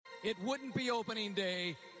It wouldn't be opening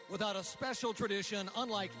day without a special tradition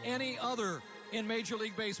unlike any other in Major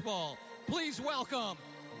League Baseball. Please welcome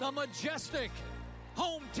the majestic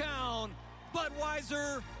hometown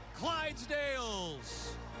Budweiser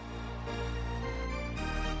Clydesdales.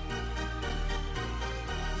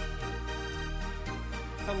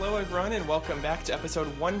 Hello everyone and welcome back to episode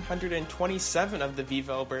 127 of the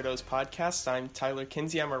Viva Albertos podcast. I'm Tyler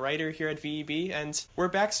Kinsey, I'm a writer here at VEB, and we're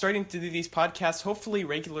back starting to do these podcasts hopefully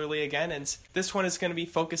regularly again, and this one is going to be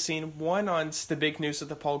focusing one on the big news of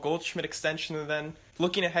the Paul Goldschmidt extension, and then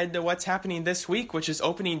looking ahead to what's happening this week, which is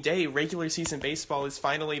opening day. Regular season baseball is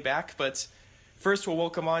finally back, but first we'll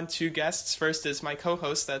welcome on two guests. First is my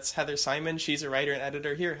co-host, that's Heather Simon. She's a writer and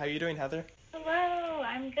editor here. How are you doing, Heather? Hello,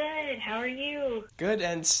 I'm good. How are you? Good,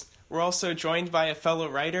 and we're also joined by a fellow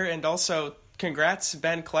writer, and also congrats,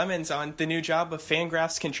 Ben Clemens, on the new job of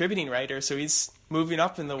Fangraphs contributing writer, so he's moving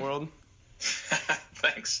up in the world.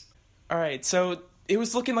 Thanks. All right, so it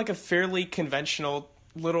was looking like a fairly conventional,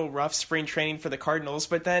 little rough spring training for the Cardinals,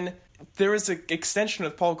 but then there was an extension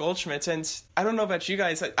with Paul Goldschmidt, and I don't know about you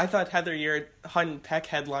guys, I thought, Heather, your Hunt Peck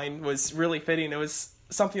headline was really fitting. It was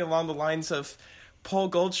something along the lines of, Paul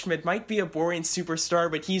Goldschmidt might be a boring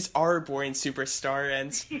superstar, but he's our boring superstar,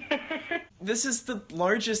 and this is the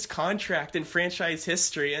largest contract in franchise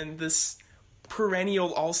history, and this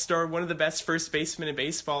perennial all-star, one of the best first basemen in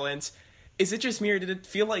baseball, and is it just me, or did it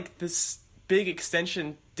feel like this big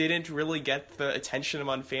extension didn't really get the attention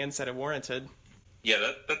among fans that it warranted?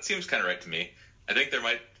 Yeah, that seems kind of right to me. I think there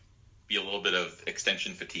might be a little bit of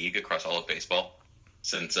extension fatigue across all of baseball,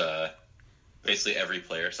 since basically every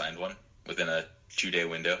player signed one within a 2-day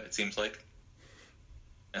window, it seems like.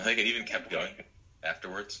 And I think it even kept going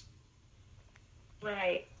afterwards.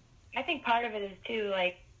 Right. I think part of it is, too,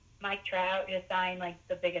 like, Mike Trout just signed, like,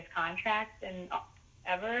 the biggest contract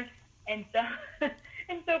ever. And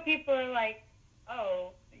so people are like, oh,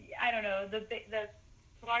 I don't know, the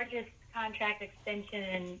largest contract extension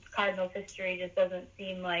in Cardinals history just doesn't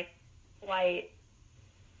seem like quite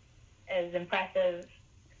as impressive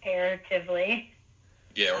comparatively.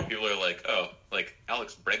 Yeah, or people are like, oh, like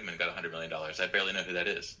Alex Bregman got $100 million. I barely know who that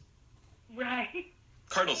is. Right.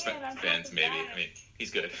 Cardinals fans, maybe. I mean,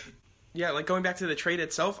 he's good. Yeah, like going back to the trade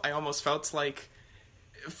itself, I almost felt like,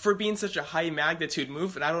 for being such a high magnitude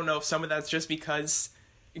move, and I don't know if some of that's just because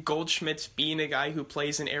Goldschmidt being a guy who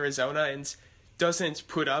plays in Arizona and doesn't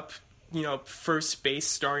put up, you know, first base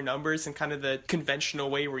star numbers in kind of the conventional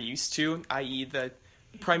way we're used to, i.e. the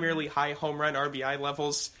primarily high home run RBI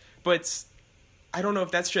levels, but I don't know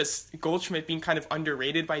if that's just Goldschmidt being kind of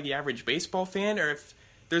underrated by the average baseball fan, or if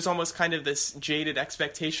there's almost kind of this jaded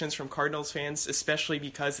expectations from Cardinals fans, especially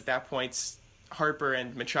because at that point Harper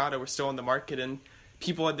and Machado were still on the market and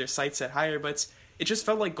people had their sights set higher. But it just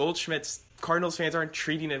felt like Goldschmidt's Cardinals fans aren't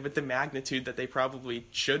treating it with the magnitude that they probably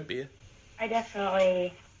should be. I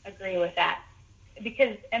definitely agree with that.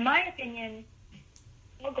 Because in my opinion,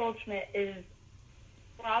 Paul Goldschmidt is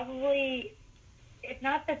probably, if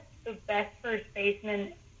not the best first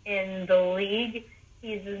baseman in the league,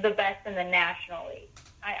 he's the best in the National League.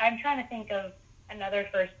 I'm trying to think of another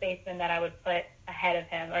first baseman that I would put ahead of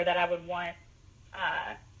him, or that I would want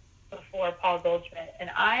before Paul Goldschmidt,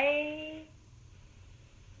 and I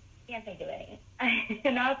can't think of any.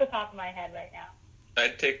 Not at the top of my head right now.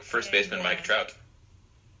 I'd take first baseman Mike Trout.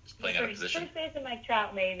 Just playing out of position. First baseman Mike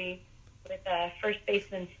Trout, maybe, with first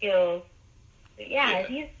baseman skills. But yeah.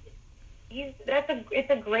 It's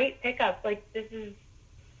a great pickup. Like,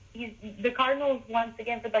 the Cardinals, once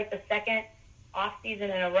again, for like the second off season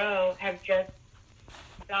in a row, have just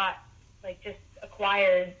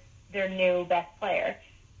acquired their new best player.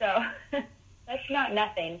 So that's not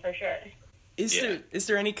nothing for sure. Is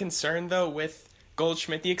there any concern though with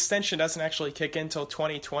Goldschmidt? The extension doesn't actually kick in until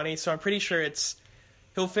 2020, so I'm pretty sure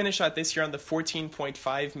he'll finish out this year on the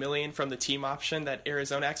 $14.5 million from the team option that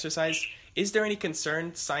Arizona exercised. Is there any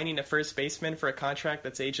concern signing a first baseman for a contract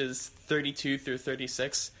that's ages 32 through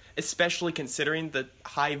 36, especially considering the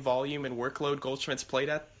high volume and workload Goldschmidt's played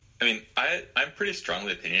at? I mean, I'm pretty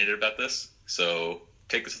strongly opinionated about this, so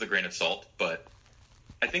take this with a grain of salt, but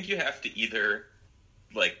I think you have to either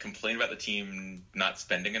like complain about the team not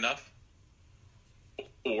spending enough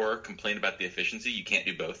or complain about the efficiency. You can't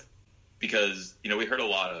do both, because, you know, we heard a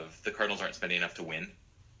lot of the Cardinals aren't spending enough to win.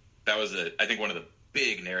 That was, I think, one of the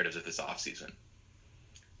big narratives of this offseason.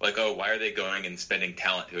 Like, oh, why are they going and spending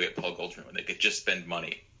talent to get Paul Goldschmidt when they could just spend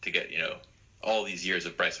money to get, you know, all these years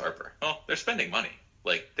of Bryce Harper? Well, they're spending money.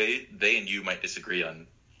 Like, they and you might disagree on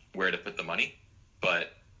where to put the money,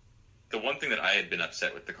 but the one thing that I had been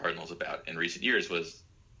upset with the Cardinals about in recent years was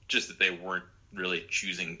just that they weren't really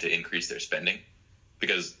choosing to increase their spending.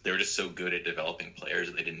 because they were just so good at developing players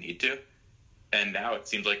that they didn't need to. And now it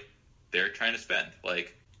seems like they're trying to spend.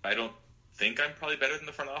 Like, I don't think I'm probably better than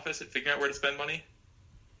the front office at figuring out where to spend money.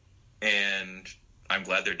 And I'm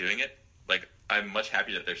glad they're doing it. Like, I'm much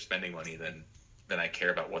happier that they're spending money than I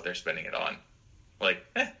care about what they're spending it on. Like,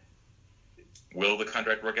 will the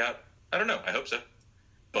contract work out? I don't know. I hope so.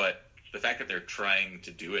 But the fact that they're trying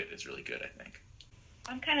to do it is really good, I think.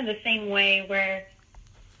 I'm kind of the same way where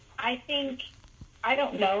I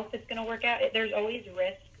don't know if it's going to work out. There's always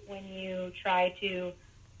risk when you try to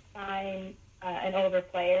sign an older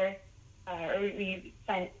player or you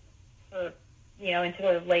sign for, into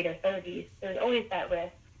their later 30s. There's always that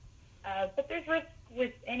risk. But there's risk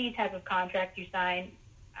with any type of contract you sign.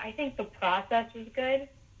 I think the process is good.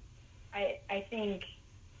 I think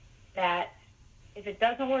that if it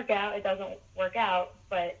doesn't work out, it doesn't work out,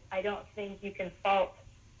 but I don't think you can fault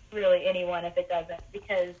really anyone if it doesn't,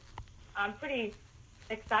 because I'm pretty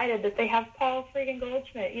excited that they have Paul freaking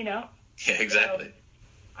Goldschmidt, Yeah, exactly. So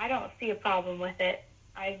I don't see a problem with it.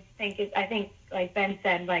 I think like Ben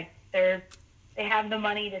said, like they have the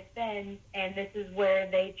money to spend, and this is where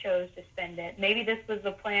they chose to spend it. Maybe this was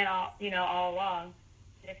the plan all along.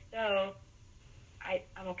 If so,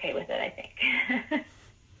 I'm okay with it, I think.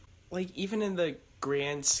 Like, even in the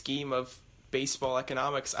grand scheme of baseball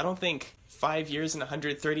economics, I don't think 5 years and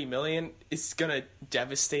 $130 million is going to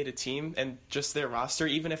devastate a team and just their roster,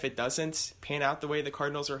 even if it doesn't pan out the way the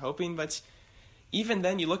Cardinals are hoping. But even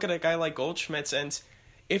then, you look at a guy like Goldschmidt, and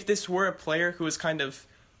if this were a player who was kind of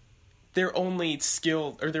their only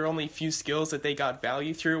skill, or their only few skills that they got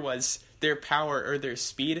value through was their power or their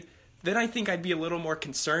speed, then I think I'd be a little more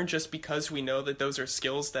concerned, just because we know that those are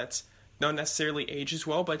skills that don't necessarily age as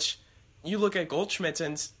well. But you look at Goldschmidt,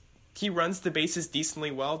 and he runs the bases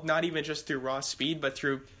decently well, not even just through raw speed, but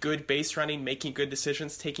through good base running, making good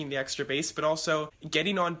decisions, taking the extra base, but also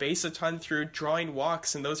getting on base a ton through drawing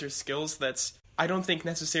walks, and those are skills that I don't think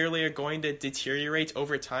necessarily are going to deteriorate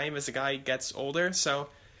over time as a guy gets older. So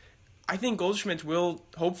I think Goldschmidt will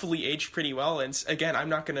hopefully age pretty well, and again, I'm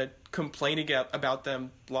not going to complain about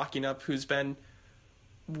them locking up who's been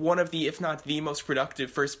one of the, if not the most productive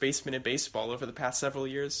first baseman in baseball over the past several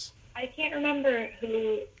years. I can't remember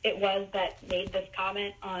who it was that made this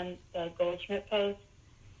comment on the Goldschmidt post,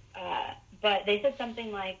 but they said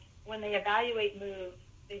something like, when they evaluate moves,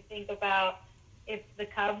 they think about if the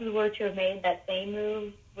Cubs were to have made that same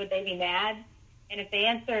move, would they be mad? And if the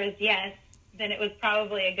answer is yes, then it was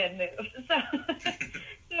probably a good move.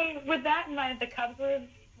 So with that in mind, if the Cubs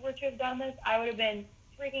were to have done this, I would have been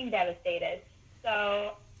freaking devastated.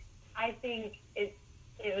 So I think it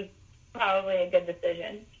was probably a good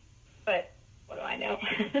decision. But what do I know?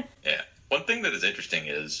 Yeah. One thing that is interesting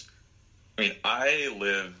is, I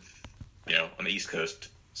live, on the East Coast,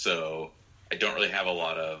 so I don't really have not a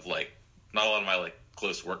lot of my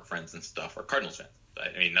close work friends and stuff are Cardinals fans.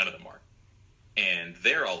 None of them are. And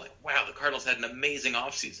they're all like, wow, the Cardinals had an amazing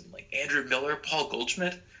offseason. Like Andrew Miller, Paul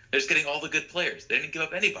Goldschmidt, they're just getting all the good players. They didn't give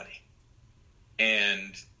up anybody.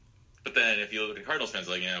 But then if you look at Cardinals fans,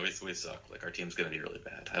 like, we suck. Like, our team's going to be really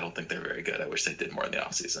bad. I don't think they're very good. I wish they did more in the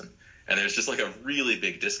offseason. And there's just, a really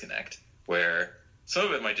big disconnect where some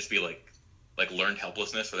of it might just be, like learned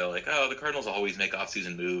helplessness, where they're like, oh, the Cardinals always make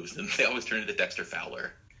offseason moves, and they always turn into Dexter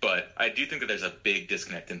Fowler. But I do think that there's a big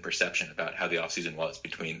disconnect in perception about how the offseason was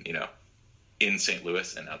between, in St.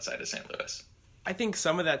 Louis and outside of St. Louis. I think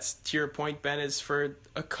some of that's, to your point, Ben, is for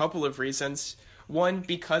a couple of reasons. One,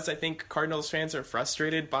 because I think Cardinals fans are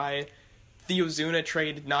frustrated by the Ozuna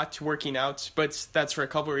trade not working out, but that's for a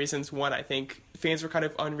couple of reasons. One, I think fans were kind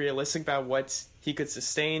of unrealistic about what he could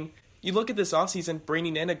sustain. You look at this offseason,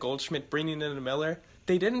 bringing in a Goldschmidt, bringing in a Miller,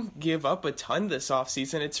 they didn't give up a ton this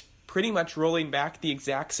offseason. It's pretty much rolling back the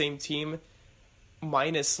exact same team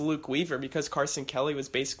minus Luke Weaver, because Carson Kelly was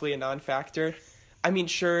basically a non-factor.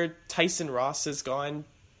 Sure, Tyson Ross is gone.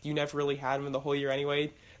 You never really had him in the whole year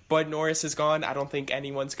anyway. Bud Norris is gone. I don't think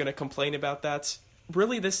anyone's going to complain about that.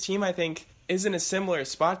 Really, this team, I think, is in a similar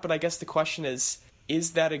spot, but I guess the question is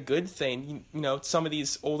that a good thing? Some of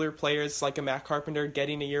these older players, like a Matt Carpenter,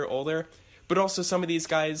 getting a year older, but also some of these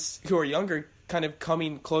guys who are younger kind of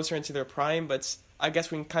coming closer into their prime. But I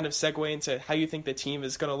guess we can kind of segue into how you think the team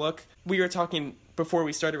is going to look. We were talking before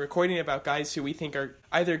we started recording about guys who we think are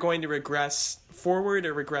either going to regress forward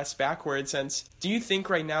or regress backwards. And do you think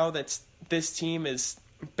right now that this team is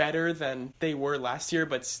better than they were last year?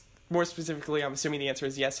 But more specifically, I'm assuming the answer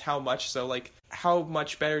is yes. How much so? How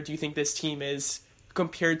much better do you think this team is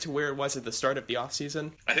compared to where it was at the start of the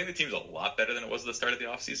offseason? I think the team's a lot better than it was at the start of the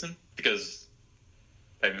offseason, because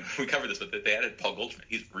we covered this, but they added Paul Goldschmidt.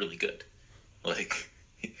 He's really good.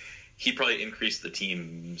 he probably increased the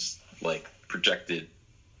team's like projected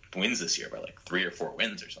wins this year by like 3 or 4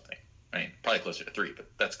 wins or something. I mean, probably closer to 3, but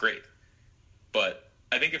that's great. But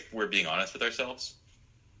I think if we're being honest with ourselves,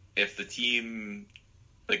 if the team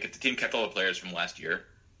kept all the players from last year,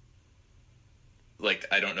 like,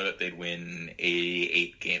 I don't know that they'd win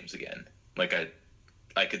 8 games again. Like,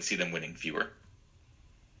 I could see them winning fewer.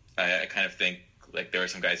 I kind of think, like, there are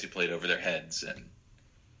some guys who played over their heads, and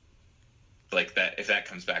like that, if that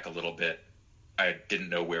comes back a little bit, I didn't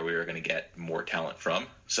know where we were going to get more talent from.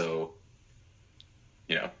 So,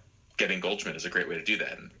 you know, getting Goldschmidt is a great way to do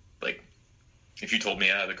that. And like, if you told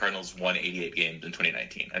me the Cardinals won 88 games in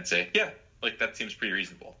 2019, I'd say, yeah, like, that seems pretty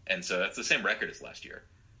reasonable. And so that's the same record as last year.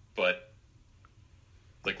 But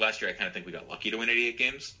like, last year, I kind of think we got lucky to win 88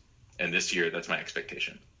 games. And this year, that's my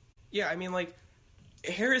expectation. Yeah, I mean, like,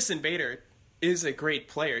 Harrison Bader is a great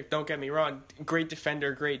player. Don't get me wrong. Great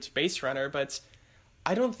defender, great base runner. But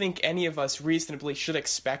I don't think any of us reasonably should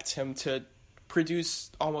expect him to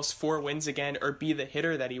produce almost 4 wins again or be the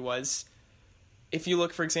hitter that he was. If you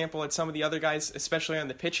look, for example, at some of the other guys, especially on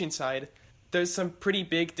the pitching side, there's some pretty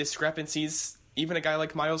big discrepancies. Even a guy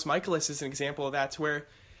like Miles Mikolas is an example of that, where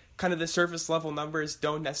kind of the surface level numbers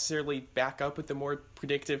don't necessarily back up with the more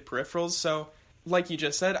predictive peripherals. So, like you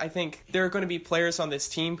just said, I think there are going to be players on this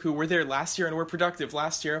team who were there last year and were productive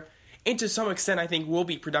last year, and to some extent I think will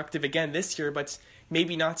be productive again this year, but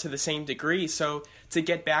maybe not to the same degree. So to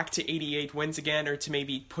get back to 88 wins again, or to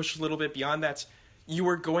maybe push a little bit beyond that, you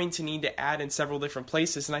are going to need to add in several different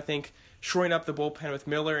places, and I think shoring up the bullpen with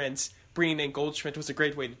Miller and bringing in Goldschmidt was a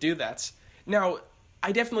great way to do that. Now,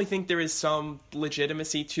 I definitely think there is some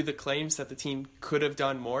legitimacy to the claims that the team could have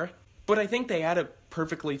done more, but I think they had a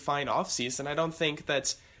perfectly fine offseason. I don't think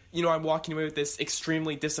that, you know, I'm walking away with this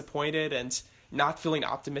extremely disappointed and not feeling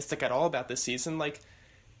optimistic at all about this season. Like,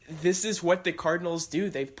 this is what the Cardinals do.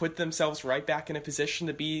 They've put themselves right back in a position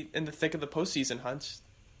to be in the thick of the postseason hunt.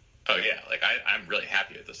 Oh yeah, like, I'm really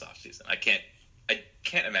happy with this offseason. I can't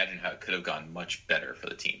imagine how it could have gone much better for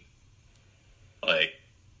the team. Like,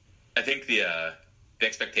 I think the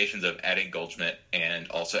expectations of adding Goldschmidt and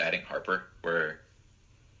also adding Harper were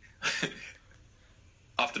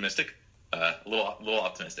optimistic, a little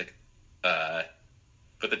optimistic.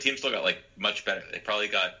 But the team still got, like, much better. They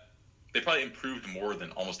probably improved more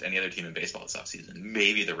than almost any other team in baseball this offseason.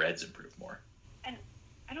 Maybe the Reds improved more. And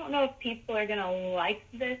I don't know if people are going to like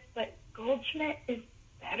this, but Goldschmidt is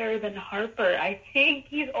better than Harper. I think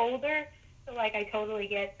he's older, so, like, I totally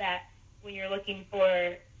get that when you're looking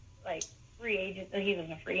for, like, free agent. He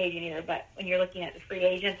wasn't a free agent either, but when you're looking at the free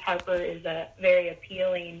agents, Harper is a very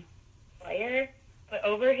appealing player. But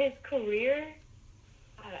over his career,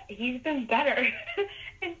 he's been better.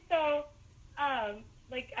 And so,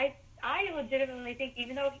 like, I legitimately think,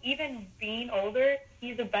 even being older,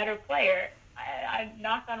 he's a better player. I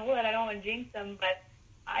knock on wood, I don't want to jinx him, but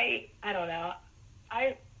I don't know.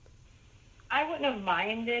 I wouldn't have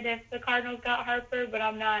minded if the Cardinals got Harper, but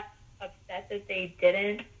I'm not upset that they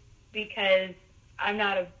didn't, because I'm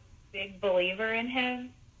not a big believer in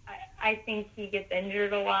him. I think he gets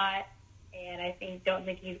injured a lot, and I don't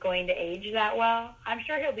think he's going to age that well. I'm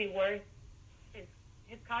sure he'll be worth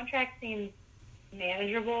his contract seems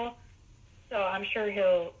manageable, so I'm sure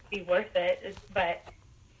he'll be worth it. But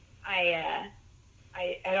I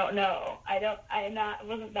don't know. I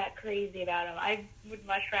wasn't that crazy about him. I would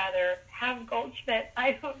much rather have Goldschmidt.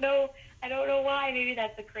 I don't know why. Maybe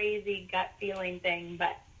that's a crazy gut feeling thing,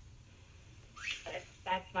 but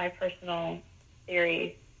that's my personal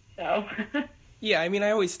theory. So. Yeah, I mean,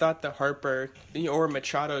 I always thought the Harper or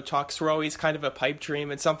Machado talks were always kind of a pipe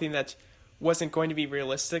dream and something that wasn't going to be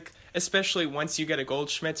realistic, especially once you get a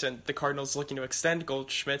Goldschmidt, and the Cardinals looking to extend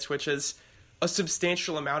Goldschmidt, which is a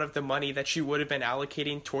substantial amount of the money that you would have been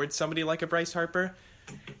allocating towards somebody like a Bryce Harper.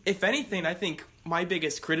 If anything, I think my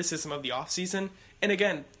biggest criticism of the offseason, and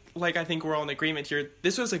again, like, I think we're all in agreement here,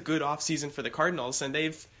 this was a good offseason for the Cardinals, and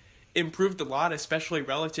they've improved a lot, especially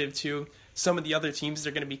relative to some of the other teams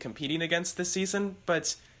they're going to be competing against this season.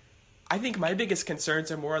 But I think my biggest concerns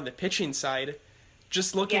are more on the pitching side.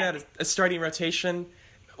 Just looking at a starting rotation,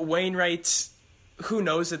 Wainwright, who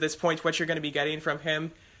knows at this point what you're going to be getting from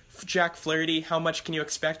him. Jack Flaherty, how much can you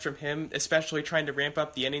expect from him, especially trying to ramp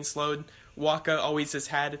up the innings load? Waka always has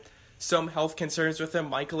had some health concerns with him.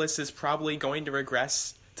 Mikolas is probably going to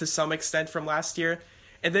regress to some extent from last year.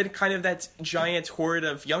 And then kind of that giant horde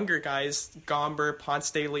of younger guys, Gomber,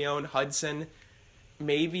 Ponce de Leon, Hudson,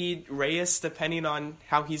 maybe Reyes, depending on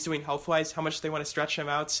how he's doing health-wise, how much they want to stretch him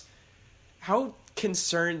out. How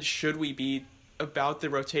concerned should we be about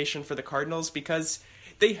the rotation for the Cardinals? Because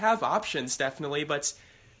they have options, definitely, but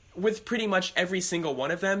with pretty much every single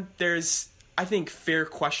one of them, there's, I think, fair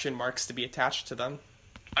question marks to be attached to them.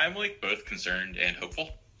 I'm like both concerned and hopeful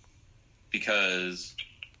because,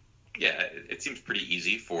 yeah, it seems pretty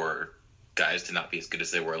easy for guys to not be as good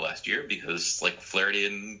as they were last year because like Flaherty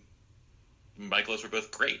and Michaelis were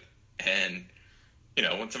both great. And, you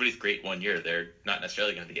know, when somebody's great one year, they're not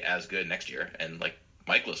necessarily going to be as good next year. And like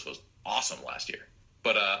Michaelis was awesome last year.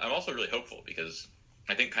 But I'm also really hopeful because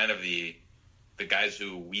I think kind of the guys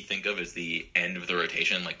who we think of as the end of the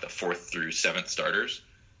rotation, like the 4th through 7th starters,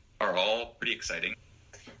 are all pretty exciting.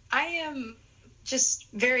 I am just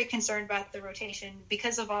very concerned about the rotation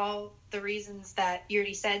because of all the reasons that you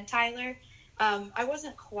already said, Tyler. I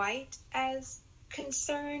wasn't quite as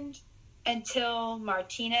concerned until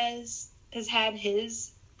Martinez has had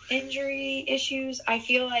his injury issues. I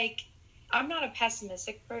feel like I'm not a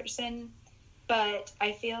pessimistic person, but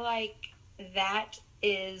I feel like that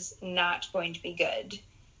is not going to be good.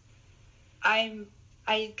 I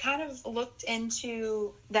kind of looked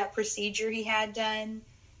into that procedure he had done,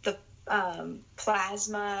 the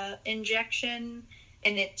plasma injection,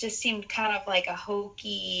 and it just seemed kind of like a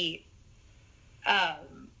hokey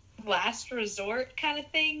last resort kind of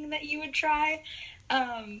thing that you would try.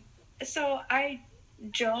 So I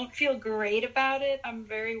don't feel great about it. I'm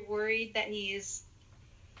very worried that he's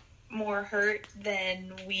more hurt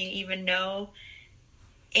than we even know.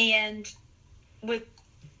 And with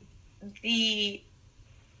the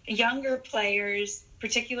younger players,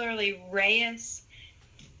 particularly Reyes,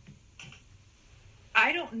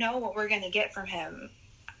 I don't know what we're going to get from him.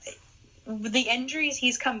 The injuries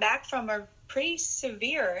he's come back from are pretty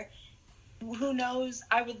severe. Who knows?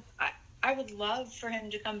 I would love for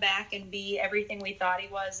him to come back and be everything we thought he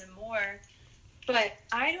was and more. But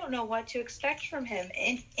I don't know what to expect from him.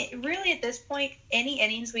 And really, at this point, any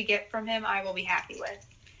innings we get from him, I will be happy with.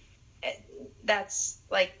 That's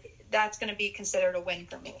going to be considered a win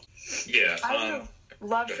for me. Yeah. I would have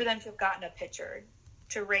loved for them to have gotten a pitcher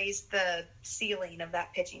to raise the ceiling of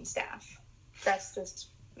that pitching staff. That's just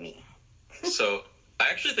me. So I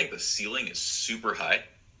actually think the ceiling is super high.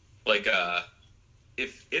 Like,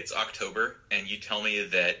 if it's October and you tell me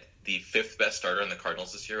that the 5th best starter on the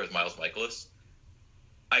Cardinals this year was Miles Michaelis,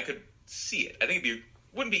 I could see it. I think it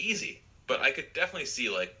wouldn't be easy, but I could definitely see,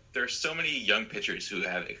 like, there are so many young pitchers who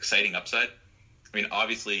have exciting upside. I mean,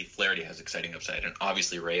 obviously Flaherty has exciting upside, and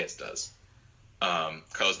obviously Reyes does.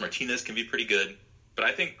 Carlos Martinez can be pretty good, but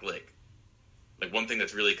I think like one thing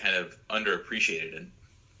that's really kind of underappreciated, and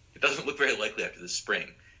it doesn't look very likely after this spring,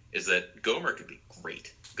 is that Gomer could be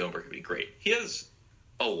great. He has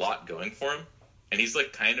a lot going for him, and he's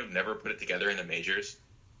like kind of never put it together in the majors,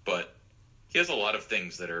 but he has a lot of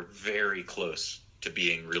things that are very close to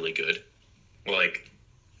being really good. Like,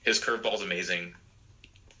 his curveball's amazing.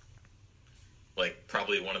 Like,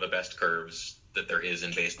 probably one of the best curves that there is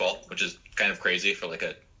in baseball, which is kind of crazy for like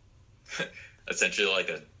a essentially like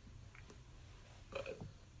a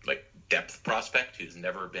like depth prospect who's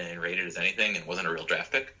never been rated as anything and wasn't a real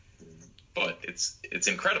draft pick. But it's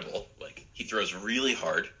incredible. Like, he throws really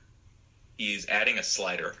hard. He's adding a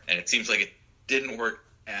slider, and it seems like it didn't work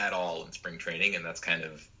at all in spring training, and that's kind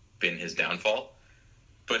of been his downfall.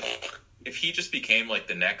 But if he just became like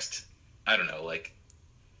the next, I don't know, like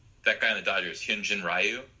that guy in the Dodgers, Hyunjin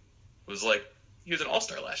Ryu, was like, he was an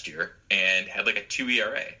all-star last year and had like a 2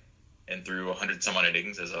 ERA and threw 100 some odd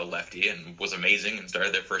innings as a lefty and was amazing and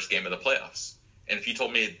started their first game of the playoffs. And if you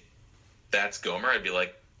told me that's Gomer, I'd be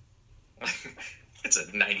like, it's a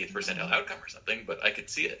 90th percentile outcome or something, but I could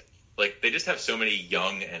see it. Like, they just have so many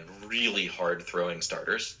young and really hard-throwing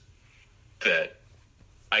starters that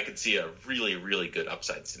I could see a really, really good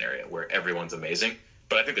upside scenario where everyone's amazing.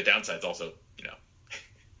 But I think the downside's also, you know,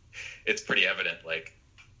 it's pretty evident. Like,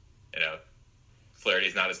 you know,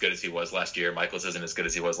 Flaherty's not as good as he was last year. Michaelis isn't as good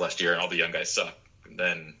as he was last year, and all the young guys suck. And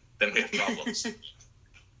then we have problems.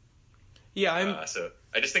 Yeah, so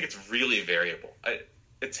I just think it's really variable.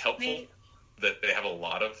 It's helpful that they have a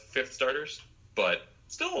lot of 5th starters, but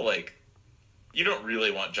still, like, you don't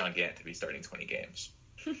really want John Gant to be starting 20 games.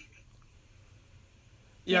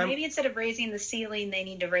 Yeah, maybe instead of raising the ceiling, they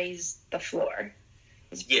need to raise the floor.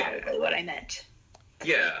 Is probably what I meant.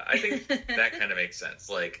 Yeah, I think that kind of makes sense.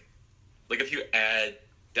 Like if you add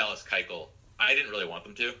Dallas Keuchel, I didn't really want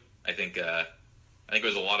them to. I think it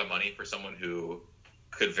was a lot of money for someone who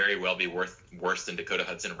could very well be worse than Dakota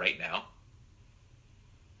Hudson right now.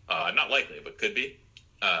 Not likely, but could be.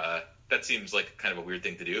 That seems like kind of a weird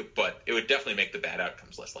thing to do, but it would definitely make the bad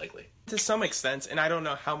outcomes less likely. To some extent, and I don't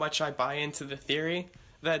know how much I buy into the theory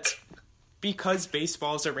that because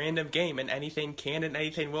baseball is a random game and anything can and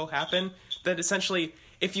anything will happen, that essentially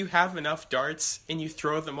if you have enough darts and you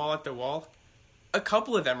throw them all at the wall, a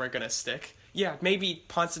couple of them are going to stick. Yeah, maybe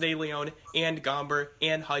Ponce de Leon and Gomber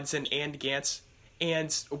and Hudson and Gantz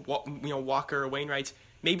and Walker or Wainwright,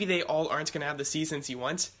 maybe they all aren't going to have the seasons you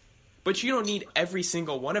want, but you don't need every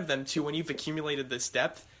single one of them to when you've accumulated this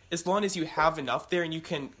depth. As long as you have enough there and you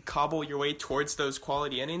can cobble your way towards those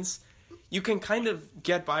quality innings, you can kind of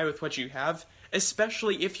get by with what you have,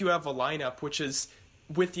 especially if you have a lineup which is,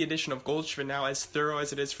 with the addition of Goldschmidt now, as thorough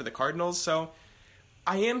as it is for the Cardinals. So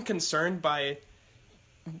I am concerned by,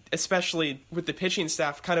 especially with the pitching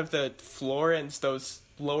staff, kind of the floor and those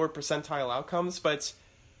lower percentile outcomes. But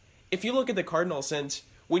if you look at the Cardinals, and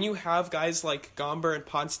when you have guys like Gomber and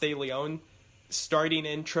Ponce de Leon starting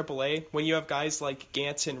in AAA, when you have guys like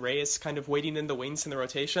Gantz and Reyes kind of waiting in the wings in the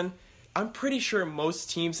rotation, I'm pretty sure most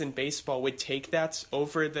teams in baseball would take that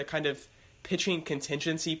over the kind of pitching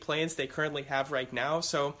contingency plans they currently have right now.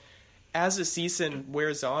 So as the season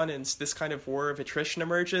wears on and this kind of war of attrition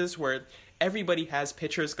emerges where everybody has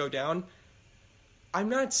pitchers go down, I'm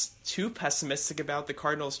not too pessimistic about the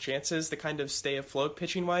Cardinals' chances to kind of stay afloat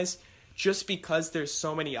pitching-wise, just because there's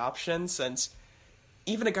so many options. And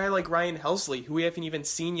even a guy like Ryan Helsley, who we haven't even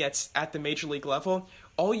seen yet at the major league level,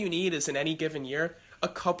 all you need is in any given year a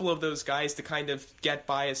couple of those guys to kind of get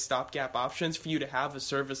by as stopgap options for you to have a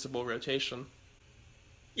serviceable rotation.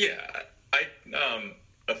 Yeah, I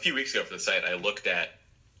a few weeks ago for the site, I looked at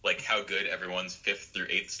like how good everyone's 5th through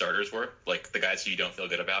 8th starters were, like the guys who you don't feel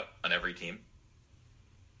good about on every team.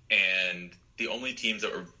 And the only teams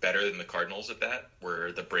that were better than the Cardinals at that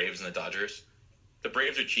were the Braves and the Dodgers. The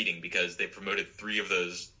Braves are cheating because they promoted 3 of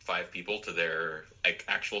those 5 people to their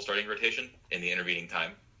actual starting rotation in the intervening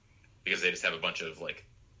time, because they just have a bunch of like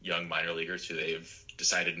young minor leaguers who they've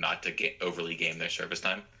decided not to overly game their service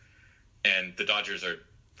time. And the Dodgers are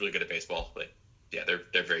really good at baseball. Like, yeah,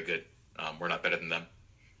 they're very good. We're not better than them.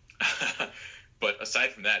 But aside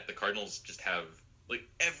from that, the Cardinals just have, like,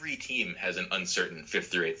 every team has an uncertain 5th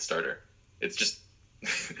through 8th starter. It's just,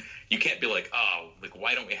 you can't be like, oh, like,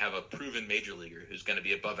 why don't we have a proven major leaguer who's going to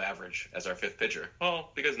be above average as our 5th pitcher? Well,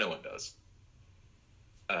 because no one does.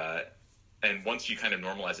 And once you kind of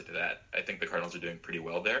normalize it to that, I think the Cardinals are doing pretty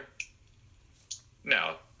well there.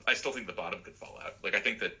 Now, I still think the bottom could fall out. Like, I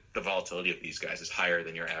think that the volatility of these guys is higher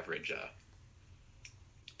than your average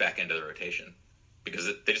back end of the rotation, because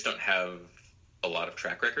they just don't have a lot of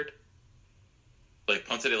track record. Like,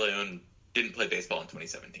 Ponce de Leon didn't play baseball in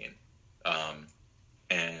 2017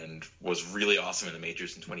 and was really awesome in the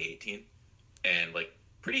majors in 2018 and, like,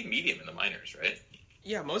 pretty medium in the minors, right?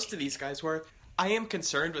 Yeah, most of these guys were. I am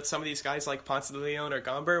concerned with some of these guys like Ponce de Leon or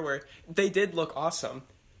Gomber where they did look awesome,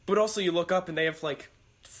 but also you look up and they have, like,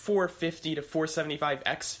 450 to 475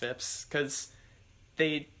 xFIPs because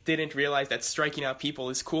they didn't realize that striking out people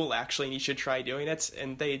is cool, actually, and you should try doing it,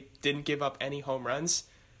 and they didn't give up any home runs.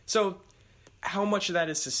 So how much of that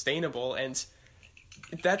is sustainable? And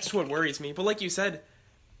that's what worries me. But like you said,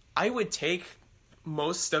 I would take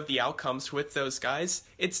most of the outcomes with those guys.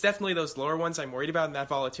 It's definitely those lower ones I'm worried about and that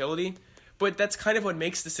volatility. But that's kind of what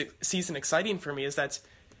makes this season exciting for me, is that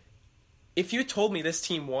if you told me this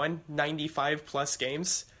team won 95-plus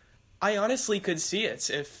games, I honestly could see it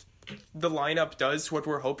if the lineup does what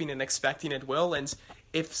we're hoping and expecting it will, and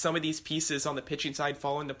if some of these pieces on the pitching side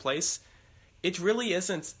fall into place. It really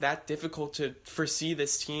isn't that difficult to foresee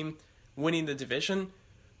this team winning the division.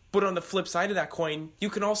 But on the flip side of that coin, you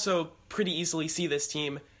can also pretty easily see this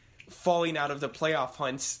team falling out of the playoff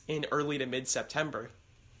hunt in early to mid-September.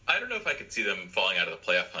 I don't know if I could see them falling out of the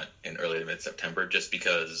playoff hunt in early to mid-September, just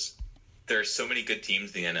because there are so many good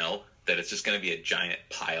teams in the NL that it's just going to be a giant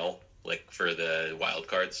pile, like, for the wild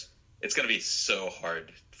cards. It's going to be so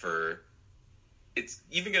hard it's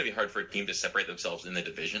even going to be hard for a team to separate themselves in the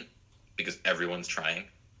division because everyone's trying.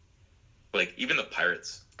 Like, even the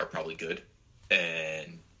Pirates are probably good,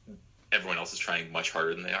 and everyone else is trying much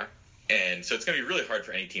harder than they are. And so it's going to be really hard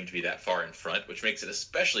for any team to be that far in front, which makes it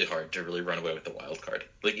especially hard to really run away with the wild card.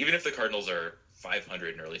 Like, even if the Cardinals are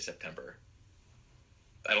 500 in early September,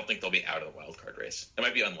 I don't think they'll be out of the wild card race. It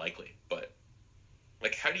might be unlikely, but,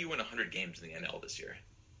 like, how do you win 100 games in the NL this year?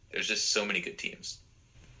 There's just so many good teams.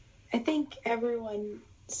 I think everyone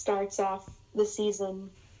starts off the season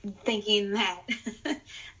thinking that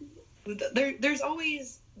there's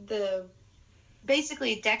always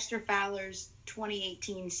basically Dexter Fowler's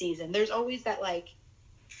 2018 season. There's always that, like,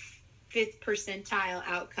 5th percentile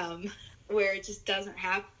outcome where it just doesn't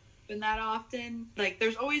happen that often. Like,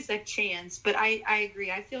 there's always a chance, but I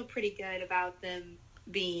agree. I feel pretty good about them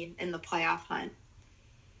being in the playoff hunt.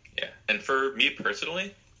 Yeah, and for me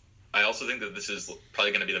personally, I also think that this is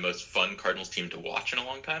probably going to be the most fun Cardinals team to watch in a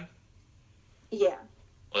long time. Yeah.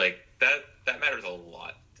 Like, that matters a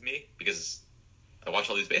lot to me because I watch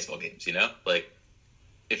all these baseball games, you know? Like,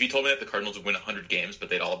 if you told me that the Cardinals would win 100 games, but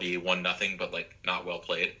they'd all be 1-0, but, like, not well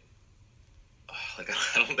played, like,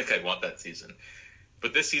 I don't think I'd want that season.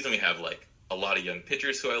 But this season we have, like, a lot of young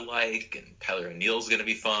pitchers who I like, and Tyler O'Neill's going to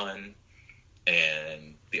be fun,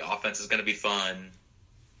 and the offense is going to be fun.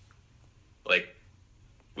 Like,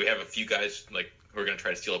 we have a few guys, like, who are going to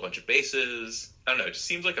try to steal a bunch of bases. I don't know. It just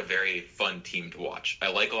seems like a very fun team to watch.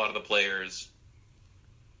 I like a lot of the players,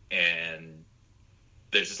 and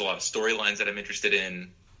there's just a lot of storylines that I'm interested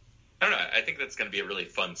in. I don't know. I think that's going to be a really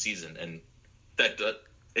fun season, and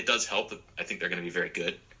it does help that I think they're going to be very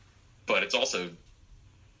good. But it's also,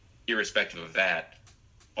 irrespective of that,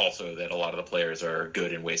 also that a lot of the players are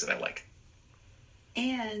good in ways that I like.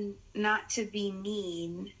 And not to be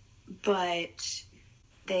mean, but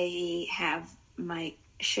they have Mike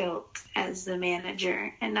Shildt as the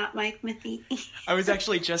manager and not Mike Matheny. I was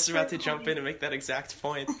actually just about to jump in and make that exact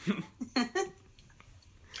point.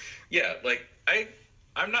 Yeah, like,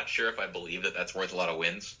 I'm not sure if I believe that that's worth a lot of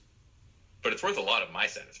wins, but it's worth a lot of my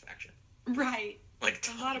satisfaction. Right. Like,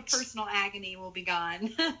 a lot of personal agony will be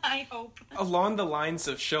gone, I hope. Along the lines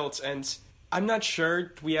of Shildt, and I'm not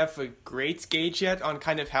sure we have a great gauge yet on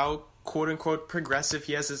kind of how quote-unquote progressive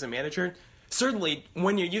he is as a manager. Certainly,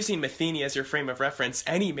 when you're using Matheny as your frame of reference,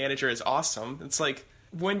 any manager is awesome. It's like,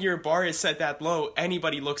 when your bar is set that low,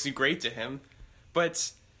 anybody looks great to him.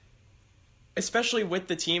 But especially with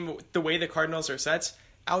the team, the way the Cardinals are set,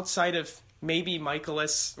 outside of maybe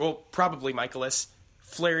Michaelis, well, probably Michaelis,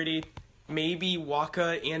 Flaherty, maybe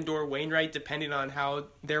Waka and or Wainwright, depending on how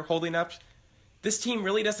they're holding up, this team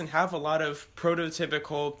really doesn't have a lot of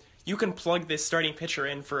prototypical, you can plug this starting pitcher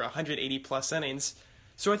in for 180-plus innings.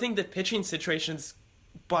 So I think the pitching situation's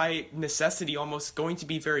by necessity almost going to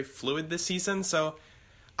be very fluid this season. So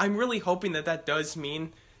I'm really hoping that does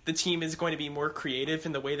mean the team is going to be more creative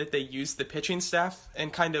in the way that they use the pitching staff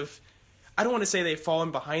and kind of, I don't want to say they've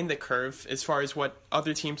fallen behind the curve as far as what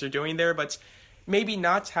other teams are doing there, but maybe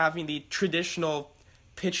not having the traditional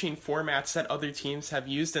pitching formats that other teams have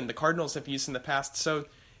used and the Cardinals have used in the past. So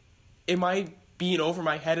am I being over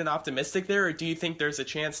my head and optimistic there, or do you think there's a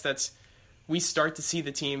chance that we start to see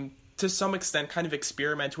the team to some extent kind of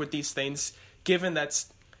experiment with these things, given that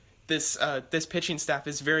this pitching staff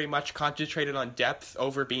is very much concentrated on depth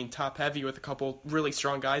over being top heavy with a couple really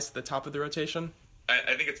strong guys at the top of the rotation?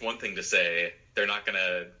 I think it's one thing to say they're not going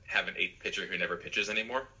to have an eighth pitcher who never pitches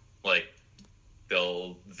anymore. Like,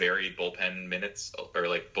 they'll vary bullpen minutes, or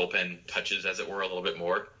like bullpen touches, as it were, a little bit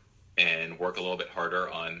more, and work a little bit harder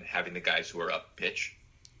on having the guys who are up pitch.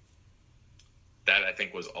 That, I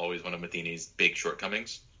think, was always one of Matheny's big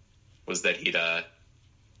shortcomings, was that he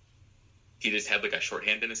just had like a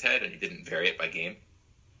shorthand in his head and he didn't vary it by game.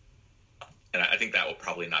 And I think that will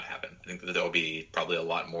probably not happen. I think that there will be probably a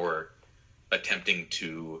lot more attempting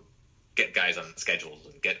to get guys on schedules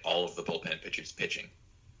and get all of the bullpen pitchers pitching.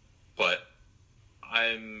 But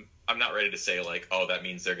I'm not ready to say like, oh, that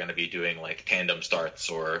means they're going to be doing like tandem starts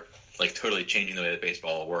or like totally changing the way that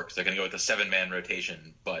baseball works. They're going to go with a 7-man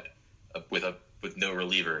rotation, but with no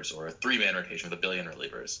relievers, or a 3-man rotation with 1 billion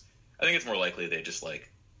relievers. I think it's more likely they just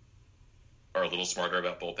like are a little smarter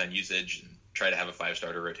about bullpen usage and try to have a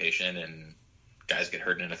 5-starter rotation, and guys get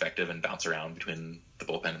hurt and ineffective and bounce around between the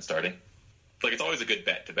bullpen and starting. Like, it's always a good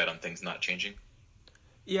bet to bet on things not changing.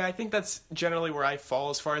 Yeah, I think that's generally where I fall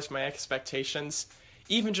as far as my expectations.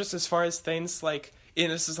 Even just as far as things like,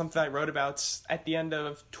 and this is something I wrote about at the end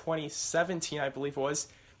of 2017, I believe it was,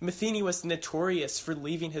 Matheny was notorious for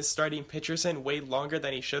leaving his starting pitchers in way longer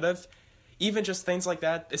than he should have. Even just things like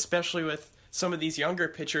that, especially with some of these younger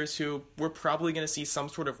pitchers who we're probably going to see some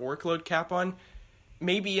sort of workload cap on.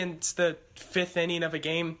 Maybe in the 5th inning of a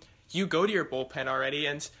game, you go to your bullpen already.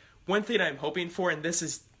 And one thing I'm hoping for, and this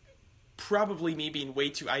is probably me being way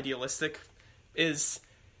too idealistic, is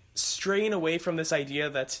straying away from this idea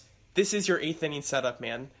that this is your 8th inning setup,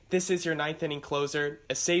 man. This is your 9th inning closer.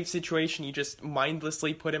 A save situation, you just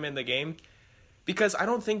mindlessly put him in the game. Because I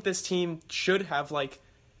don't think this team should have, like,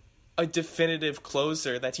 a definitive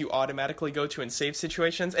closer that you automatically go to in save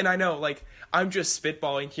situations. And I know, like, I'm just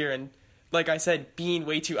spitballing here and, like I said, being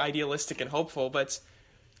way too idealistic and hopeful, but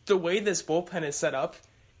the way this bullpen is set up,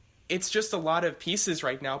 it's just a lot of pieces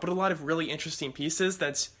right now, but a lot of really interesting pieces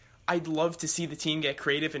that I'd love to see the team get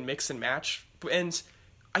creative and mix and match. And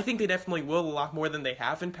I think they definitely will a lot more than they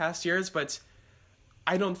have in past years, but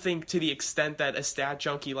I don't think to the extent that a stat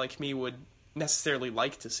junkie like me would necessarily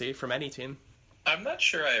like to see from any team. I'm not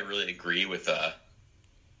sure I really agree with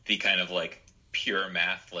the kind of like pure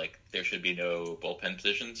math, like there should be no bullpen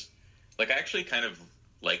positions. Like, I actually kind of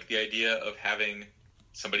like the idea of having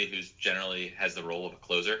somebody who's generally has the role of a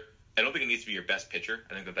closer. I don't think it needs to be your best pitcher.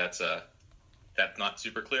 I think that's not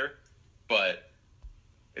super clear, but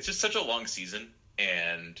it's just such a long season,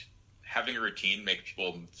 and having a routine makes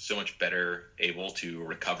people so much better able to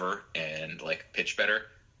recover and like pitch better,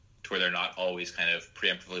 to where they're not always kind of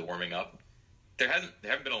preemptively warming up. There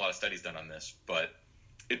haven't been a lot of studies done on this, but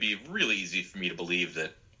it'd be really easy for me to believe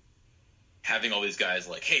that having all these guys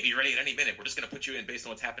like, hey, be ready at any minute, we're just going to put you in based on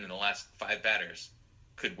what's happened in the last 5 batters,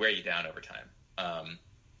 could wear you down over time.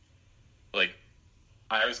 Like,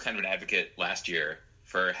 I was kind of an advocate last year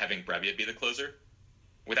for having Bravia be the closer,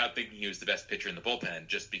 without thinking he was the best pitcher in the bullpen,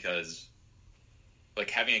 just because, like,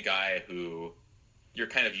 having a guy who you're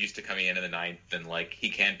kind of used to coming in the ninth and, like, he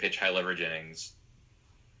can pitch high leverage innings,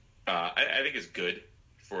 I think is good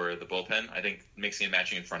for the bullpen. I think mixing and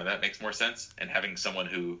matching in front of that makes more sense, and having someone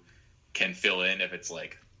who can fill in if it's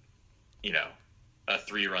like, you know, a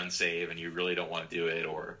 3-run save and you really don't want to do it,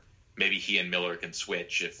 or maybe he and Miller can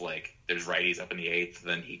switch if like there's righties up in the 8th,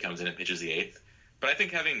 then he comes in and pitches the 8th. But I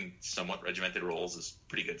think having somewhat regimented roles is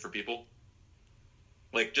pretty good for people.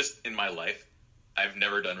 Like, just in my life, I've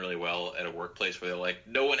never done really well at a workplace where they're like,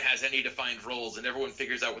 no one has any defined roles and everyone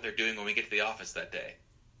figures out what they're doing when we get to the office that day.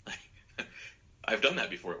 I've done that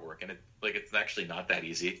before at work, and it's actually not that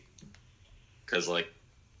easy, because like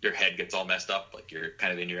your head gets all messed up, like you're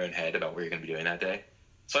kind of in your own head about what you're going to be doing that day.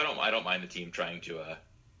 So I don't mind the team trying to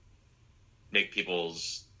make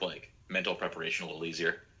people's like mental preparation a little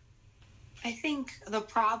easier. I think the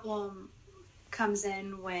problem comes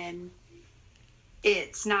in when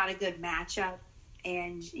it's not a good matchup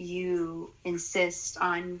and you insist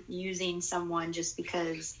on using someone just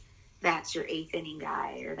because that's your 8th inning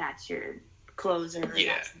guy or that's your closer or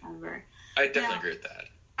that's whatever. I definitely agree with that.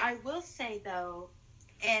 I will say though,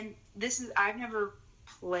 and I've never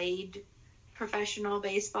played professional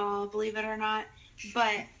baseball, believe it or not,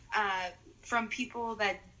 but from people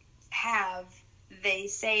that have, they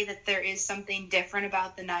say that there is something different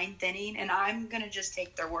about the 9th inning, and I'm going to just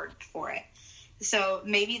take their word for it. So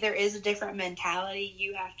maybe there is a different mentality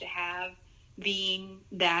you have to have being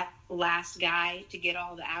that last guy to get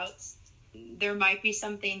all the outs. There might be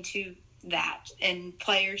something to that, and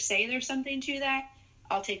players say there's something to that.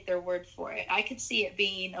 I'll take their word for it. I could see it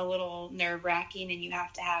being a little nerve-wracking, and you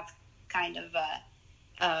have to have kind of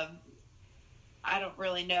I don't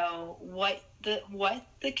really know what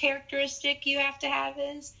the characteristic you have to have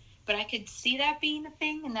is, but I could see that being a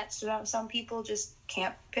thing, and that's some people just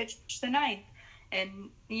can't pitch the 9th. And,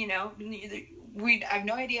 you know, I have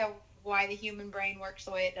no idea why the human brain works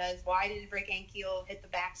the way it does. Why did Rick Ankiel hit the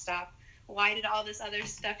backstop? Why did all this other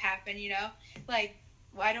stuff happen, you know? Like,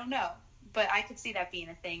 I don't know. But I could see that being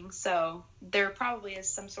a thing. So there probably is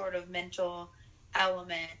some sort of mental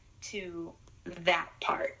element to that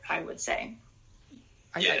part, I would say.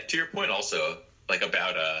 Yeah, to your point also, like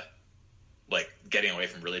about like getting away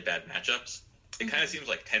from really bad matchups, it kind of seems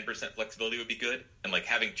like 10% flexibility would be good, and like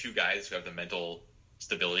having 2 guys who have the mental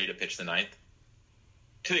stability to pitch the 9th,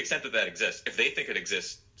 to the extent that exists. If they think it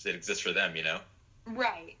exists for them, you know?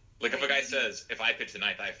 Right. Like if a guy says, if I pitch the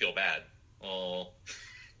 9th, I feel bad. Well,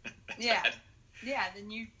 that's bad. Yeah,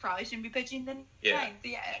 then you probably shouldn't be pitching the 9th.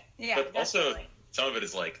 Yeah. But also, some of it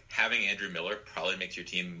is like having Andrew Miller probably makes your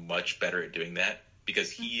team much better at doing that,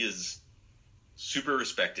 because he is super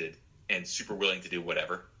respected and super willing to do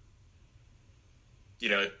whatever. You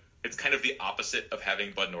know, it's kind of the opposite of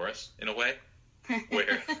having Bud Norris in a way,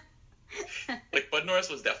 where like Bud Norris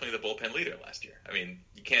was definitely the bullpen leader last year. I mean,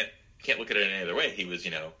 you can't look at it any other way. He was,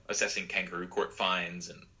 you know, assessing kangaroo court fines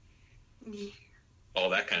and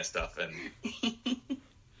all that kind of stuff. And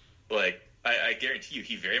like, I guarantee you,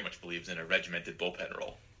 he very much believes in a regimented bullpen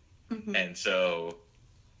role. Mm-hmm. And so,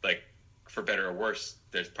 like, for better or worse,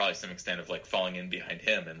 there's probably some extent of like falling in behind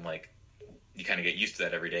him, and like you kind of get used to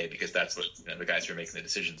that every day, because that's what, you know, the guys who are making the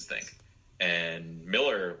decisions think. And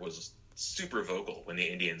Miller was super vocal when the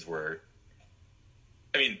Indians were,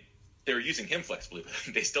 I mean, they were using him flexibly,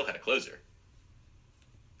 but they still had a closer.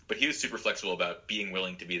 But he was super flexible about being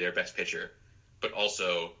willing to be their best pitcher, but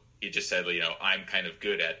also he just said, you know, I'm kind of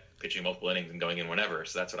good at pitching multiple innings and going in whenever,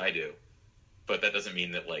 so that's what I do. But that doesn't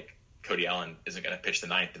mean that like Cody Allen isn't going to pitch the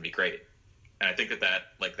 9th and be great. And I think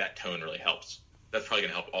that tone really helps. That's probably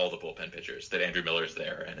going to help all the bullpen pitchers, that Andrew Miller's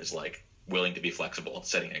there and is like willing to be flexible,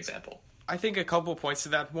 setting an example. I think a couple points to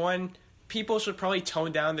that. One, people should probably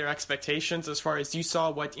tone down their expectations as far as you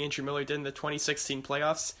saw what Andrew Miller did in the 2016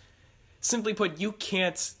 playoffs. Simply put, you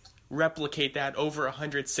can't replicate that over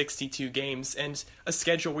 162 games and a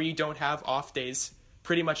schedule where you don't have off days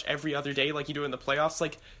pretty much every other day like you do in the playoffs.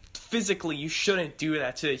 Like, physically, you shouldn't do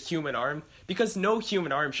that to a human arm, because no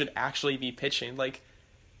human arm should actually be pitching. Like,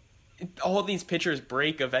 all these pitchers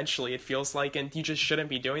break eventually, it feels like, and you just shouldn't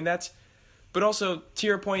be doing that. But also, to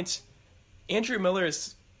your point, Andrew Miller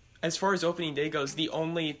is, as far as opening day goes, the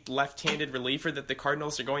only left-handed reliever that the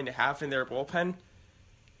Cardinals are going to have in their bullpen.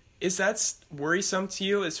 Is that worrisome to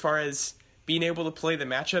you as far as being able to play the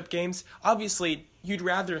matchup games? Obviously, you'd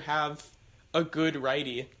rather have a good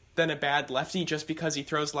righty than a bad lefty just because he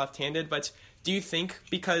throws left-handed, but do you think,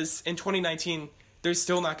 because in 2019, there's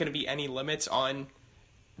still not going to be any limits on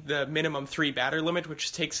the minimum 3 batter limit,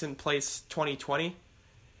 which takes in place 2020,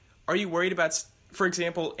 are you worried about, for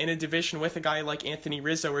example, in a division with a guy like Anthony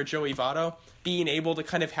Rizzo or Joey Votto, being able to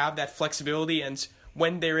kind of have that flexibility, and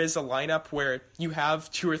when there is a lineup where you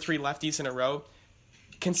have 2 or 3 lefties in a row,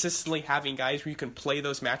 consistently having guys where you can play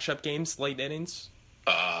those matchup games late innings?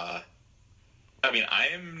 I mean, I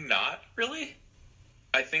am not really.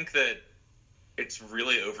 I think that it's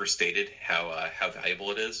really overstated how valuable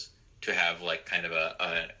it is to have like kind of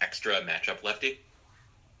an extra matchup lefty.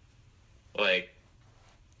 Like,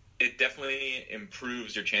 it definitely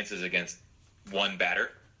improves your chances against one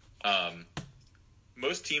batter.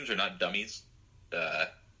 Most teams are not dummies,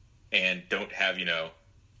 and don't have,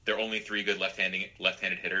 there are only 3 good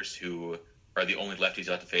left-handed hitters who are the only lefties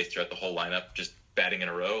you have to face throughout the whole lineup, just batting in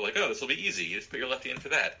a row. Like, oh, this will be easy. You just put your lefty in for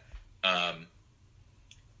that.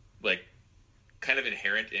 Like, kind of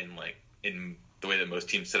inherent in the way that most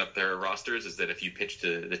teams set up their rosters is that if you pitch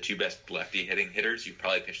to the 2 best lefty hitting hitters, you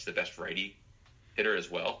probably pitch to the best righty hitter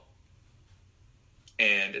as well.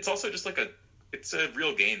 And it's also just it's a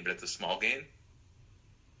real gain, but it's a small gain.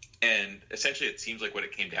 And essentially it seems like what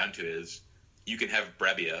it came down to is you can have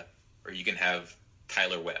Brebbia or you can have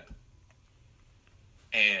Tyler Webb.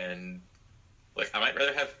 And I might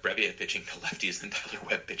rather have Brebbia pitching to lefties than Tyler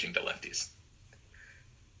Webb pitching to lefties.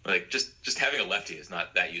 Just having a lefty is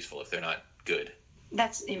not that useful if they're not good.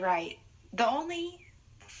 That's right. The only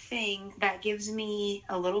thing that gives me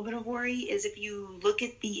a little bit of worry is if you look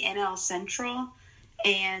at the NL Central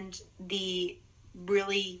and the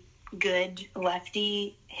really good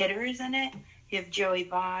lefty hitters in it. You have Joey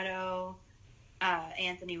Votto,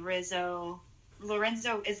 Anthony Rizzo, Is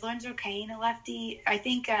Lorenzo Cain a lefty? I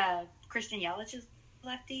think Christian Yelich is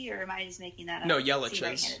lefty, or am I just making that up? No, Yelich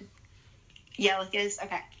is. Yelich is?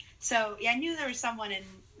 Okay. So, yeah, I knew there was someone in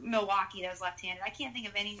Milwaukee that was left-handed. I can't think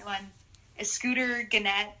of anyone. Scooter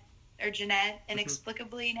Gennett,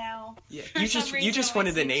 inexplicably now. Yeah, you just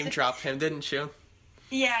wanted to name drop him, didn't you?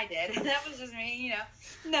 Yeah, I did. That was just me,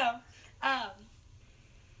 No.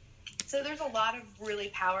 So there's a lot of really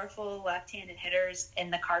powerful left-handed hitters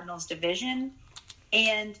in the Cardinals division.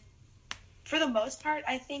 And for the most part,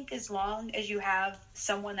 I think as long as you have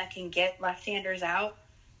someone that can get left-handers out,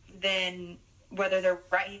 then whether they're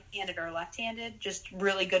right-handed or left-handed, just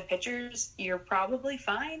really good pitchers, you're probably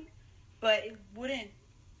fine. But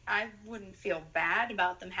I wouldn't feel bad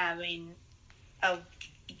about them having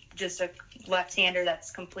just a left-hander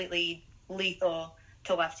that's completely lethal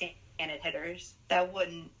to left-handed hitters. That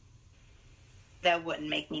wouldn't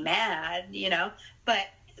make me mad, But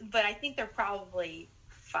I think they're probably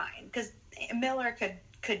fine because Miller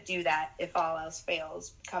could do that if all else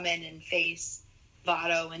fails. Come in and face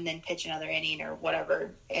Votto and then pitch another inning or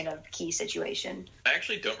whatever in a key situation. I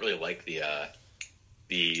actually don't really like the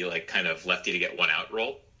kind of lefty to get one out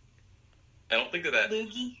role. I don't think that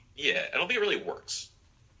Loogie? Yeah, I don't think it really works.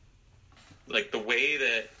 The way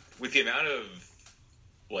that with the amount of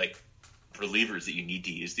relievers that you need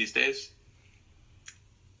to use these days,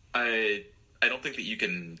 I don't think that you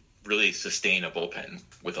can really sustain a bullpen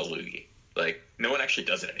with a loogie. No one actually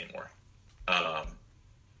does it anymore.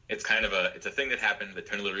 It's kind of it's a thing that happened that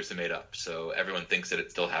Tony La Russa made up, so everyone thinks that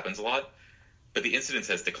it still happens a lot. But the incidence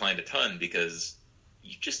has declined a ton because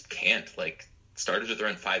you just can't. Starters are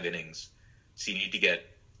throwing 5 innings, so you need to get,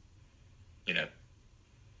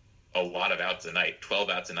 a lot of outs a night, 12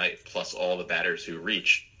 outs a night, plus all the batters who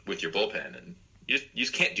reach with your bullpen. And you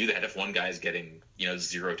just can't do that if one guy's getting,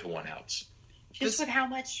 0 to 1 outs. Just with how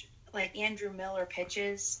much, Andrew Miller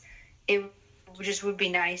pitches, it just would be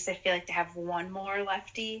nice, I feel to have one more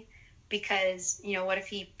lefty. Because, what if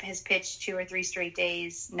he has pitched 2 or 3 straight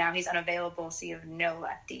days, now he's unavailable, so you have no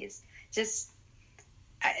lefties.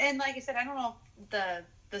 And like I said, I don't know if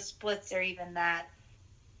the splits are even that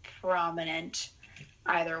prominent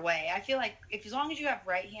either way. I feel as long as you have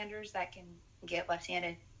right-handers that can get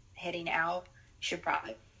left-handed hitting out, you should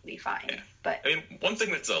probably be fine. Yeah. But one thing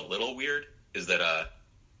that's a little weird is that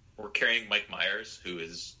we're carrying Mike Myers, who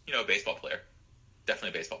is, a baseball player. Definitely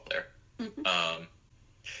a baseball player. Mm-hmm.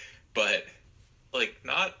 But,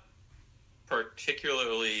 not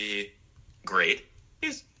particularly great.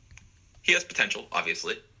 He has potential,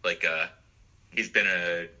 obviously. He's been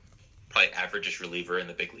a probably average-ish reliever in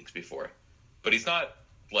the big leagues before. But he's not,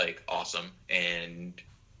 like, awesome, and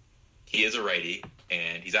he is a righty,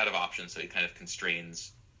 and he's out of options, so he kind of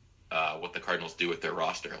constrains what the Cardinals do with their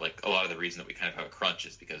roster. Like, a lot of the reason that we kind of have a crunch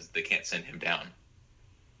is because they can't send him down.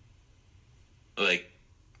 Like,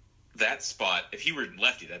 that spot, if he were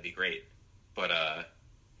lefty, that'd be great. But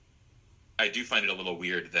I do find it a little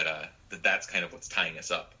weird that that's kind of what's tying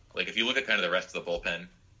us up. Like, if you look at kind of the rest of the bullpen,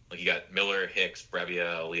 like, you got Miller, Hicks,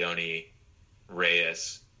 Brebbia, Leone,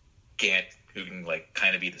 Reyes, Gant, who can, like,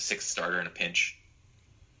 kind of be the sixth starter in a pinch.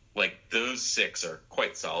 Like, those six are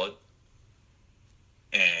quite solid.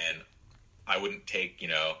 And I wouldn't take,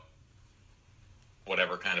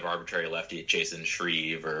 whatever kind of arbitrary lefty, Jason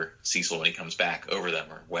Shreve or Cecil when he comes back over them,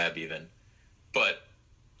 or Webb even. But,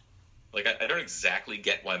 like, I don't exactly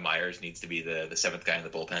get why Myers needs to be the seventh guy in the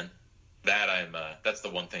bullpen. That's the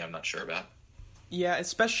one thing I'm not sure about. Yeah,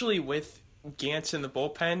 especially with Gant in the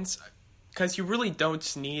bullpens, because you really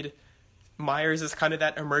don't need Myers as kind of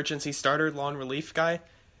that emergency starter, long relief guy,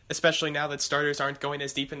 especially now that starters aren't going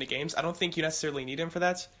as deep into games. I don't think you necessarily need him for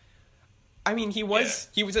that. I mean, he was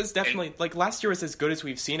definitely, like, last year was as good as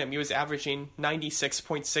we've seen him. He was averaging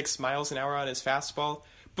 96.6 miles an hour on his fastball.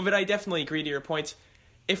 But I definitely agree to your point.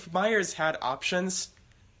 If Myers had options,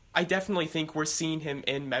 I definitely think we're seeing him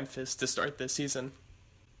in Memphis to start this season.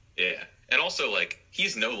 Yeah. And also, like,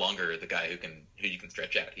 he's no longer the guy who you can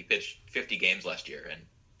stretch out. He pitched 50 games last year and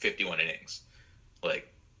 51 innings.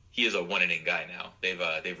 Like, he is a one-inning guy now.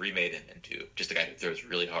 They've remade him into just a guy who throws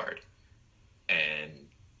really hard. And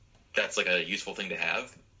that's, like, a useful thing to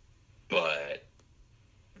have. But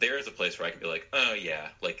there is a place where I could be like, oh, yeah,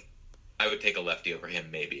 like, I would take a lefty over him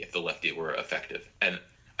maybe if the lefty were effective. And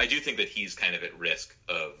I do think that he's kind of at risk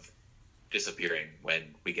of disappearing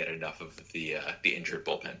when we get enough of the injured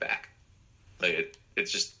bullpen back. Like,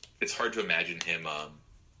 it's hard to imagine him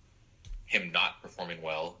not performing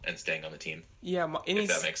well and staying on the team. Yeah, and if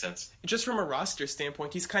that makes sense. Just from a roster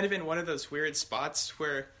standpoint, he's kind of in one of those weird spots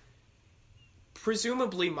where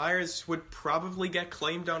presumably Myers would probably get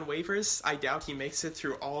claimed on waivers. I doubt he makes it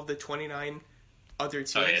through all of the 29 other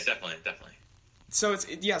teams. Oh yeah, definitely. So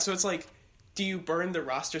it's like, do you burn the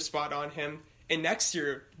roster spot on him? And next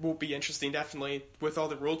year will be interesting, definitely, with all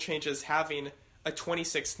the rule changes, having a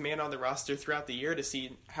 26th man on the roster throughout the year to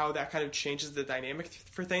see how that kind of changes the dynamic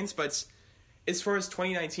for things. But as far as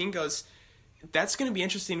 2019 goes, that's going to be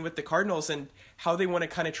interesting with the Cardinals and how they want to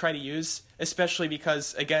kind of try to use, especially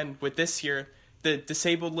because, again, with this year, the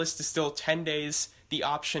disabled list is still 10 days. The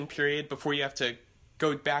option period before you have to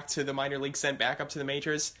go back to the minor leagues and back up to the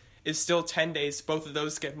majors is still 10 days. Both of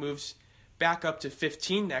those get moved back up to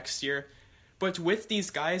 15 next year. But with these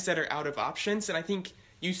guys that are out of options, and I think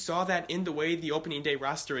you saw that in the way the opening day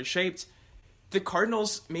roster is shaped, the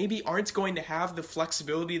Cardinals maybe aren't going to have the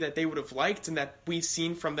flexibility that they would have liked and that we've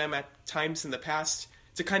seen from them at times in the past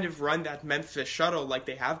to kind of run that Memphis shuttle like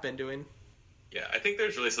they have been doing. Yeah, I think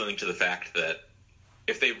there's really something to the fact that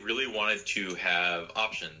if they really wanted to have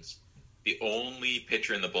options, the only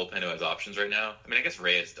pitcher in the bullpen who has options right now, I mean, I guess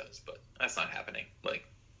Reyes does, but that's not happening. Like,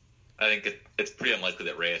 I think it's pretty unlikely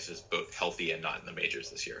that Reyes is both healthy and not in the majors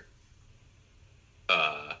this year.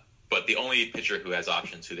 But the only pitcher who has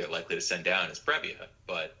options who they're likely to send down is Brebbia,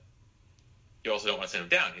 but you also don't want to send him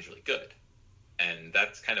down. He's really good. And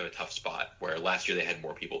that's kind of a tough spot where last year they had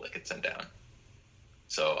more people they could send down.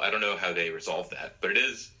 So I don't know how they resolve that, but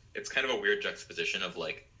it's kind of a weird juxtaposition of,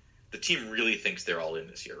 like, the team really thinks they're all in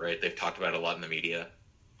this year, right? They've talked about it a lot in the media,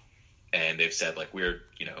 and they've said, like, we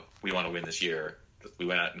want to win this year. We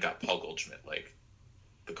went out and got Paul Goldschmidt. Like,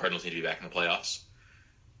 the Cardinals need to be back in the playoffs.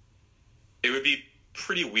 It would be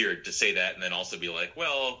pretty weird to say that and then also be like,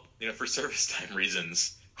 well, for service time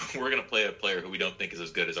reasons, we're going to play a player who we don't think is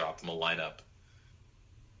as good as our optimal lineup.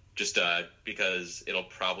 Just because it'll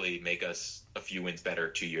probably make us a few wins better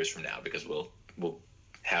 2 years from now because we'll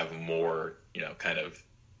have more, kind of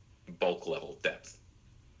bulk level depth.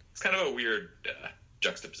 It's kind of a weird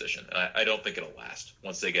juxtaposition. And I don't think it'll last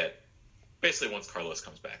once Carlos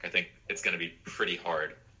comes back. I think it's going to be pretty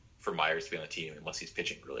hard for Myers to be on the team unless he's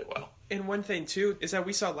pitching really well. And one thing, too, is that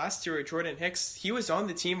we saw last year with Jordan Hicks, he was on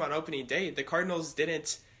the team on opening day. The Cardinals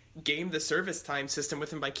didn't game the service time system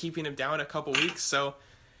with him by keeping him down a couple weeks. So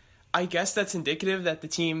I guess that's indicative that the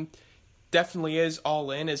team definitely is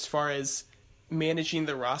all in as far as managing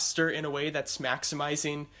the roster in a way that's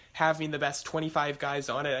maximizing having the best 25 guys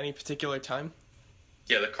on at any particular time.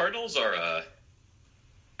 Yeah, the Cardinals are, I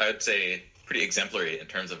would say, pretty exemplary in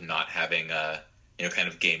terms of not having kind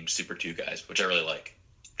of game Super 2 guys, which I really like.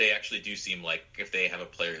 They actually do seem like if they have a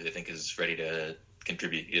player who they think is ready to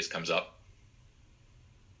contribute, he just comes up.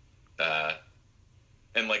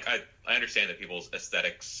 And, like, I understand that people's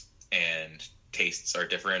aesthetics and tastes are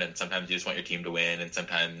different, and sometimes you just want your team to win, and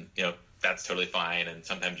sometimes, you know, that's totally fine, and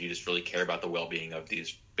sometimes you just really care about the well-being of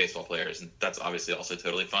these baseball players, and that's obviously also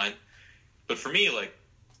totally fine. But for me, like,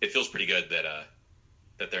 it feels pretty good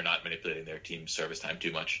that they're not manipulating their team's service time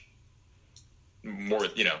too much. More,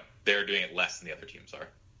 you know, they're doing it less than the other teams are.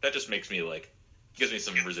 That just makes me, like, gives me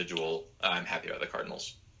some residual, I'm happy about the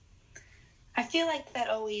Cardinals. I feel like that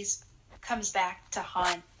always comes back to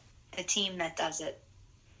haunt the team that does it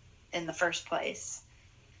in the first place.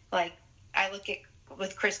 Like, I look at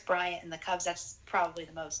with Chris Bryant and the Cubs, that's probably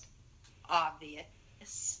the most obvious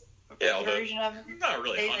version of it. I'm not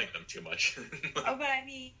really haunting them too much. Oh, but I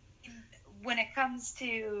mean, when it comes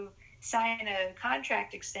to signing a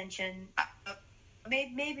contract extension,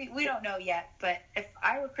 maybe we don't know yet, but if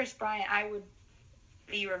I were Chris Bryant, I would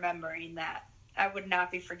be remembering that. I would not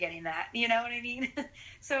be forgetting that. You know what I mean?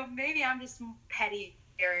 So maybe I'm just pettier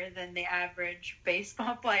than the average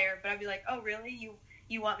baseball player, but I'd be like, oh, really?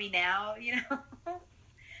 You want me now? You know?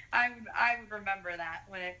 I would remember that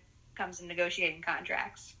when it comes to negotiating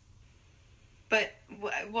contracts. But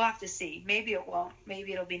we'll have to see. Maybe it won't.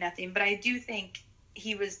 Maybe it'll be nothing. But I do think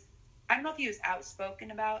I don't know if he was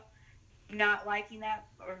outspoken about not liking that,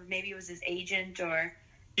 or maybe it was his agent, or...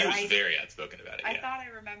 He was very outspoken about it, I thought I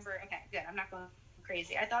remember... Okay, good. I'm not going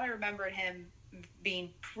crazy. I thought I remembered him being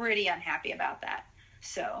pretty unhappy about that.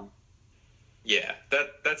 So... Yeah,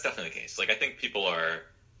 that's definitely the case. Like, I think people are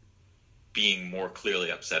being more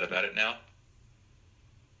clearly upset about it now.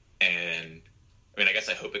 And, I mean, I guess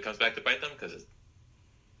I hope it comes back to bite them, because,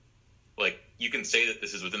 like, you can say that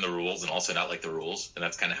this is within the rules and also not like the rules, and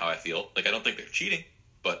that's kind of how I feel. Like, I don't think they're cheating,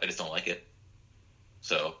 but I just don't like it.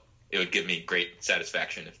 So it would give me great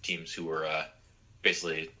satisfaction if teams who were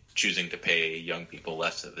basically choosing to pay young people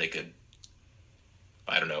less so that they could,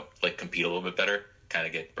 I don't know, like, compete a little bit better, kind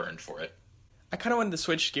of get burned for it. I kind of wanted to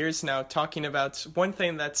switch gears now, talking about one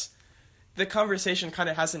thing that's the conversation kind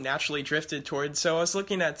of hasn't naturally drifted towards. So I was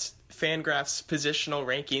looking at Fangraph's positional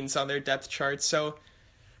rankings on their depth chart. So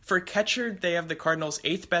for catcher, they have the Cardinals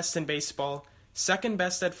 8th best in baseball, 2nd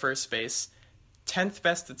best at first base, 10th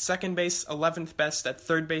best at second base, 11th best at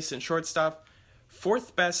third base and shortstop,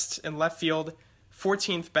 4th best in left field,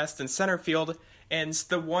 14th best in center field, and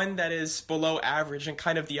the one that is below average and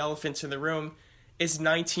kind of the elephant in the room is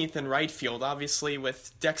 19th in right field. Obviously,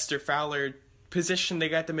 with Dexter Fowler position, they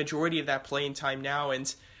got the majority of that playing time now,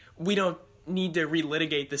 and we don't need to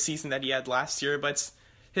relitigate the season that he had last year, but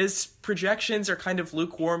his projections are kind of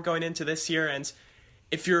lukewarm going into this year, and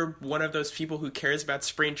if you're one of those people who cares about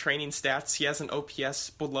spring training stats, he has an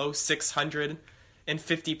OPS below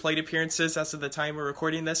 650 plate appearances as of the time we're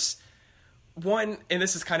recording this. One, and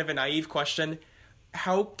this is kind of a naive question,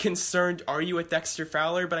 how concerned are you with Dexter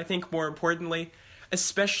Fowler? But I think more importantly,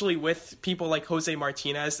 especially with people like Jose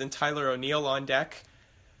Martinez and Tyler O'Neill on deck,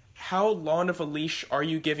 how long of a leash are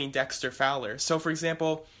you giving Dexter Fowler? So, for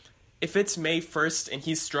example, if it's May 1st and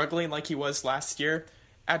he's struggling like he was last year,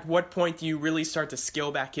 at what point do you really start to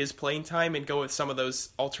scale back his playing time and go with some of those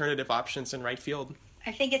alternative options in right field?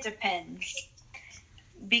 I think it depends,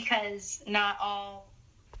 because not all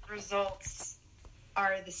results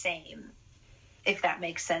are the same, if that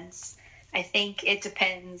makes sense. I think it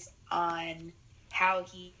depends on how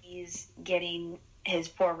he's getting his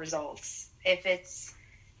poor results. If it's,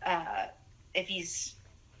 if he's,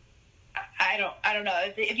 I don't know,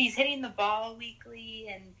 if he's hitting the ball weekly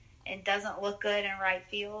and doesn't look good in right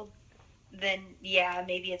field, then yeah,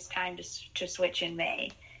 maybe it's time to switch in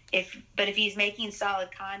May. But if he's making solid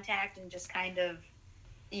contact and just kind of,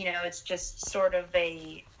 you know, it's just sort of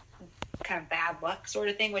a kind of bad luck sort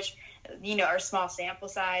of thing, which, you know, our small sample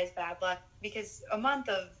size, bad luck, because a month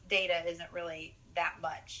of data isn't really that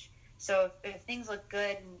much. So if things look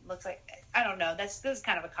good and looks like, I don't know, this is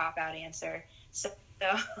kind of a cop-out answer. So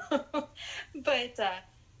but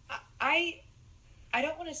I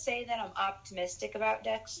don't want to say that I'm optimistic about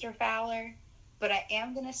Dexter Fowler, but I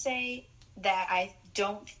am going to say that I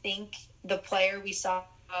don't think the player we saw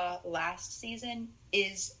last season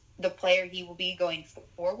is the player he will be going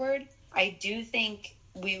forward. I do think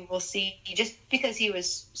we will see, just because he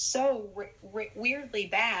was so weirdly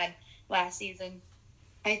bad last season,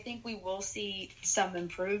 I think we will see some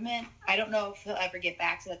improvement. I don't know if he'll ever get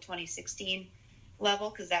back to the 2016 level,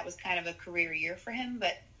 because that was kind of a career year for him,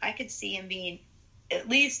 but I could see him being at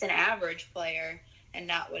least an average player and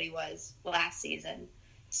not what he was last season.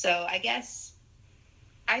 So I guess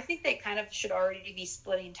I think they kind of should already be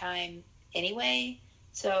splitting time anyway.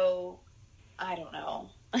 So I don't know.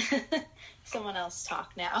 Someone else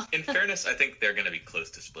talk now. In fairness, I think they're going to be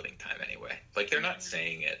close to splitting time anyway. Like, they're not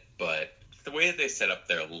saying it, but the way that they set up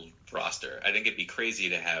their roster, I think it'd be crazy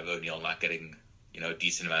to have O'Neal not getting, a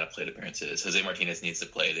decent amount of plate appearances. Jose Martinez needs to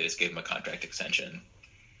play. They just gave him a contract extension.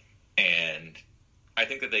 And I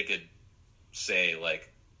think that they could say, like,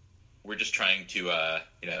 we're just trying to,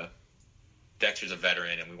 Dexter's a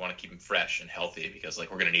veteran and we want to keep him fresh and healthy because,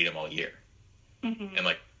 like, we're going to need him all year. Mm-hmm. And,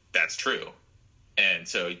 like, that's true. And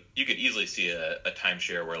so you could easily see a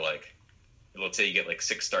timeshare where, like, let's say you get, like,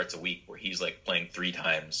 6 starts a week where he's, like, playing 3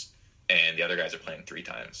 times and the other guys are playing 3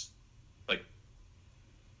 times.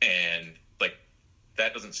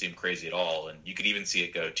 That doesn't seem crazy at all. And you could even see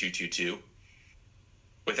it go 2-2-2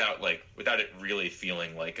 without it really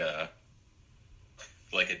feeling like a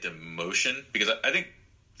demotion. Because I think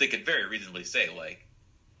they could very reasonably say, like,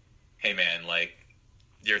 hey, man, like,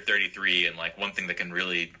 you're 33 and, like, one thing that can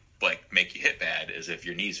really, like, make you hit bad is if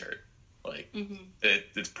your knee's hurt. Like,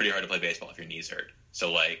 it's pretty hard to play baseball if your knee's hurt.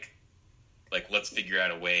 So, like, let's figure out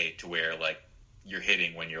a way to where, like, you're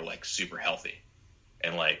hitting when you're, like, super healthy.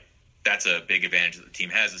 And, like, that's a big advantage that the team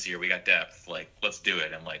has this year. We got depth. Like, let's do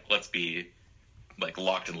it. And, like, let's be, like,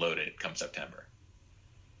 locked and loaded come September.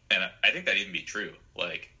 And I think that'd even be true.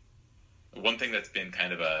 Like, one thing that's been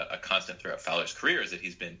kind of a constant throughout Fowler's career is that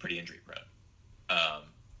he's been pretty injury prone.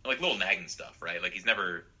 Like, little nagging stuff, right? Like, he's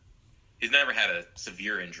never had a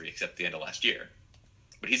severe injury except the end of last year.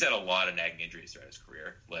 But he's had a lot of nagging injuries throughout his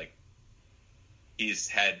career. Like, he's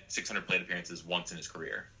had 600 plate appearances once in his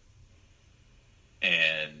career.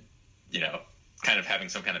 And, kind of having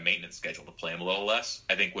some kind of maintenance schedule to play him a little less,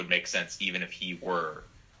 I think would make sense even if he were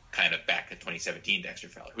kind of back at 2017 Dexter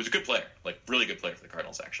Fowler, who's a good player, like, really good player for the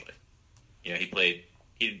Cardinals, actually. He played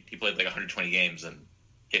like 120 games and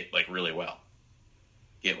hit, like, really well.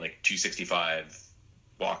 He hit, like, 265,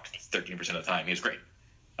 walked 13% of the time. He was great.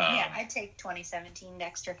 I'd take 2017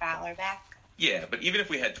 Dexter Fowler back. Yeah, but even if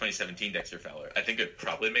we had 2017 Dexter Fowler, I think it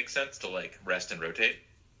probably makes sense to, like, rest and rotate.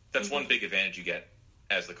 That's one big advantage you get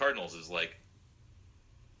as the Cardinals is, like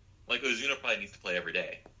Ozuna probably needs to play every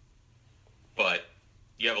day. But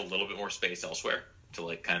you have a little bit more space elsewhere to,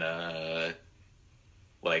 like, kind of,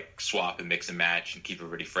 like, swap and mix and match and keep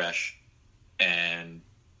everybody fresh. And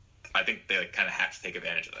I think they, like, kind of have to take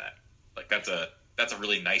advantage of that. Like, that's a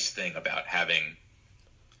really nice thing about having,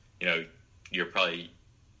 your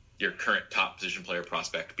current top position player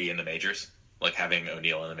prospect be in the majors, like having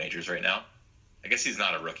O'Neal in the majors right now. I guess he's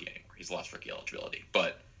not a rookie anymore. He's lost rookie eligibility.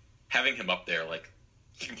 But having him up there, like,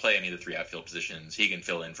 he can play any of the 3 outfield positions. He can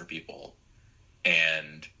fill in for people.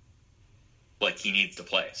 And, like, he needs to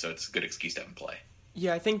play. So it's a good excuse to have him play.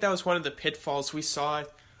 Yeah, I think that was one of the pitfalls we saw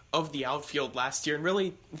of the outfield last year. And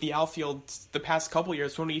really, the outfield the past couple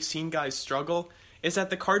years when we've seen guys struggle is that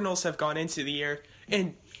the Cardinals have gone into the year,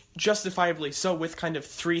 and justifiably so, with kind of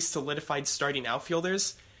 3 solidified starting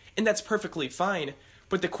outfielders. And that's perfectly fine.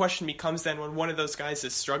 But the question becomes then when one of those guys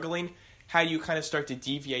is struggling, how do you kind of start to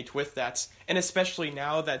deviate with that? And especially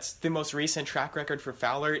now that the most recent track record for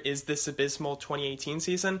Fowler is this abysmal 2018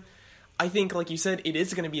 season, I think, like you said, it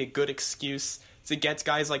is going to be a good excuse to get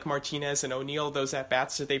guys like Martinez and O'Neal those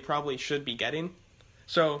at-bats that they probably should be getting.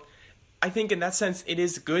 So I think in that sense, it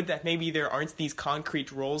is good that maybe there aren't these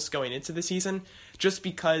concrete roles going into the season, just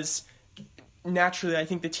because naturally I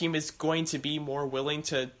think the team is going to be more willing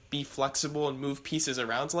to be flexible and move pieces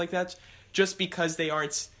around like that, just because they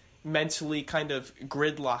aren't mentally kind of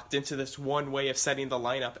gridlocked into this one way of setting the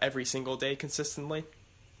lineup every single day consistently.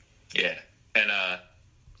 Yeah, and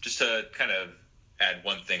just to kind of add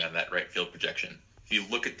one thing on that right field projection, if you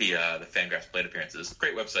look at the Fangraphs plate appearances,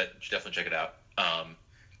 great website, you should definitely check it out.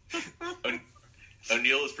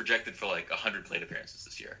 O'Neal is projected for like 100 plate appearances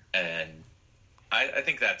this year, and I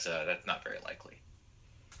think that's not very likely.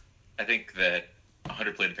 I think that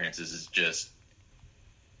 100 plate appearances is just,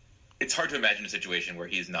 it's hard to imagine a situation where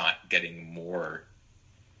he's not getting more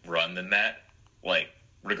run than that, like,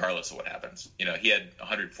 regardless of what happens. He had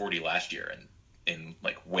 140 last year in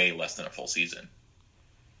like way less than a full season.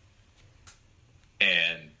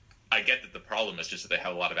 And I get that the problem is just that they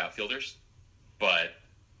have a lot of outfielders, but,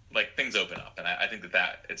 like, things open up, and I think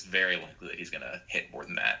that it's very likely that he's going to hit more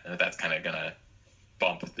than that, and that's kind of going to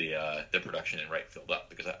bump the production in right field up,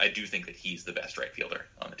 because I do think that he's the best right fielder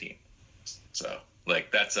on the team. So,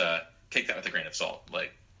 like, that's take that with a grain of salt.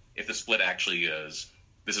 Like, if the split actually goes,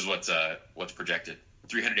 this is what's projected: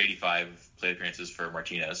 385 plate appearances for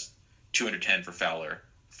Martinez, 210 for Fowler,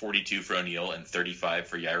 42 for O'Neal, and 35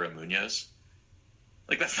 for Yairo Munoz.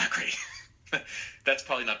 Like, that's not great. That's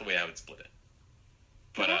probably not the way I would split it.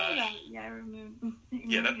 But yeah,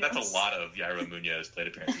 that's a lot of Yairo Munoz plate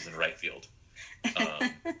appearances in right field.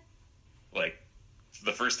 Like,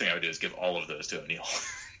 the first thing I would do is give all of those to O'Neal.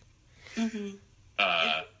 Mm-hmm.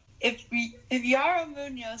 if Yaro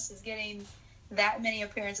Munoz is getting that many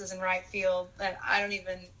appearances in right field, then I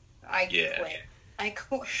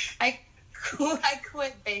quit. I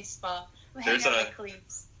quit baseball. There's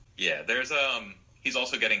he's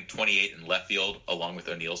also getting 28 in left field along with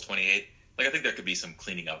O'Neill's 28. Like, I think there could be some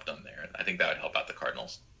cleaning up done there. I think that would help out the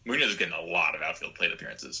Cardinals. Munoz is getting a lot of outfield plate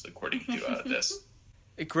appearances, according to this.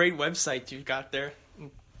 A great website you've got there.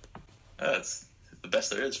 It's the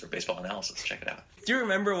best there is for baseball analysis. Check it out. Do you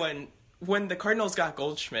remember when the Cardinals got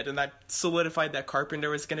Goldschmidt and that solidified that Carpenter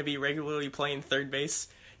was going to be regularly playing third base?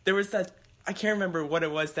 There was that, I can't remember what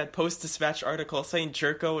it was, that Post-Dispatch article saying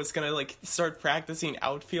Jerko was going to like start practicing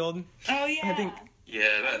outfield. Oh, yeah.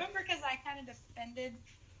 I remember because I kind of defended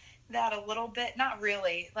that a little bit. Not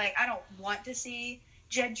really. Like, I don't want to see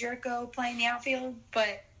Jed Jerko playing the outfield,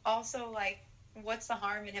 but also, like, what's the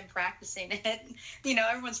harm in him practicing it? You know,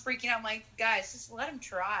 everyone's freaking out. I'm like, guys, just let him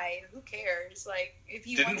try. Who cares? Like, if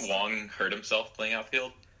you didn't Wong hurt himself playing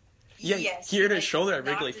outfield? Yeah, yes, he hurt his shoulder at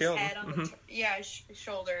Wrigley Field. His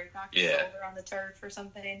shoulder, knocked his shoulder on the turf or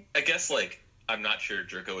something. I guess, like, I'm not sure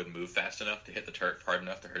Jerko would move fast enough to hit the turf hard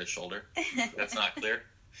enough to hurt his shoulder. That's not clear.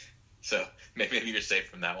 So maybe you're safe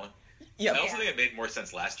from that one. Yeah. I also think it made more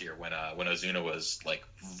sense last year when Ozuna was like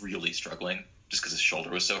really struggling just because his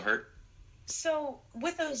shoulder was so hurt. So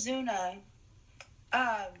with Ozuna,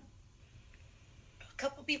 a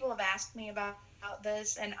couple people have asked me about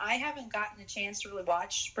this, and I haven't gotten a chance to really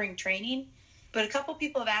watch spring training. But a couple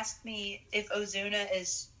people have asked me if Ozuna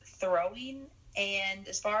is throwing, and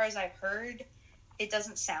as far as I've heard, it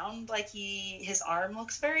doesn't sound like his arm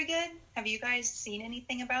looks very good. Have you guys seen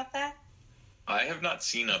anything about that? I have not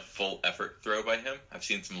seen a full effort throw by him. I've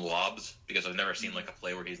seen some lobs because I've never seen like a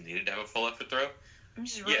play where he's needed to have a full effort throw. I'm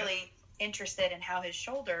just really interested in how his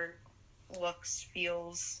shoulder looks,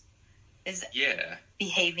 feels, is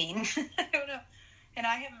behaving. I don't know. And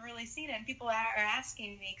I haven't really seen it. And people are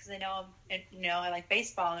asking me because they know I like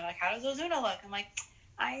baseball. And they're like, how does Ozuna look? I'm like,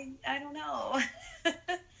 I don't know.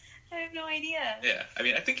 I have no idea. Yeah, I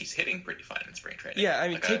mean, I think he's hitting pretty fine in spring training. Yeah, I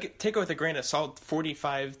mean, take it with a grain of salt.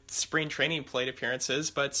 45 spring training plate appearances,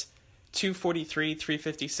 but 243,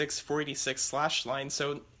 356, 486 slash line,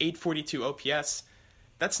 so 842 OPS.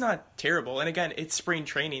 That's not terrible. And again, it's spring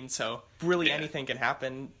training, so really anything can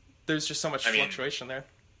happen. There's just so much fluctuation there.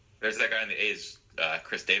 There's that guy in the A's,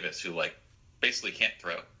 Chris Davis, who like basically can't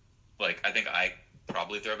throw. Like, I think I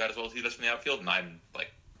probably throw about as well as he does from the outfield, and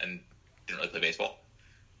didn't really play baseball.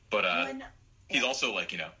 But he's also,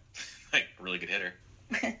 like, like a really good hitter.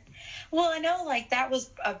 Well, I know, like, that was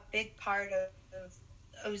a big part of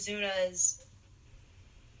Ozuna's,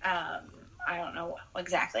 I don't know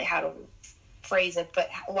exactly how to phrase it, but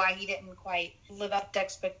why he didn't quite live up to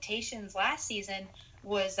expectations last season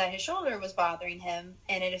was that his shoulder was bothering him,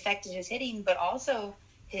 and it affected his hitting, but also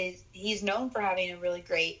he's known for having a really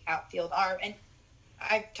great outfield arm. And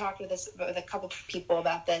I've talked with a couple of people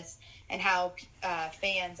about this, and how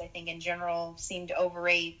fans, I think, in general, seem to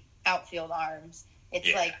overrate outfield arms.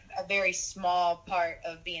 It's like a very small part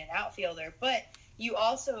of being an outfielder, but you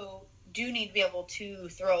also do need to be able to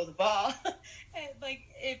throw the ball. And, like,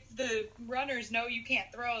 if the runners know you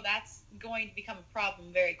can't throw, that's going to become a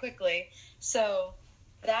problem very quickly. So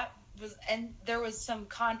that was, and there was some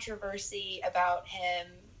controversy about him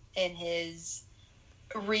and his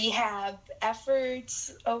rehab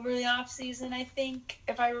efforts over the off season, I think,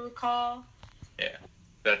 if I recall. Yeah,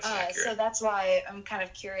 that's accurate. So that's why I'm kind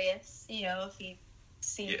of curious, if he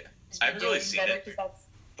seems I've really seen better, it.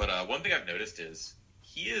 But one thing I've noticed is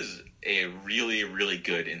he is a really, really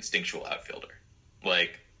good instinctual outfielder.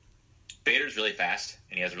 Like, Bader's really fast,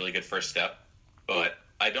 and he has a really good first step, but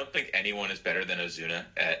I don't think anyone is better than Ozuna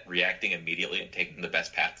at reacting immediately and taking the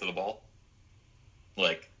best path to the ball.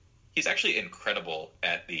 Like, he's actually incredible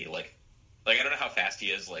at the, like I don't know how fast he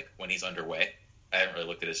is, like, when he's underway. I haven't really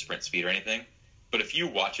looked at his sprint speed or anything. But if you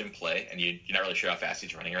watch him play and you're not really sure how fast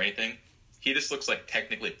he's running or anything, he just looks, like,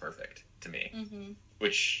 technically perfect to me,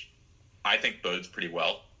 which I think bodes pretty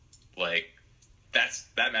well. Like,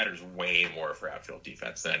 that matters way more for outfield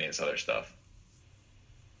defense than any of this other stuff.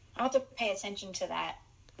 I'll have to pay attention to that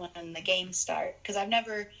when the games start, because I've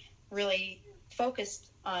never really focused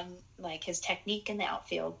on, like, his technique in the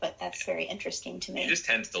outfield, but that's very interesting to me. He just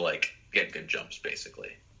tends to, like, get good jumps,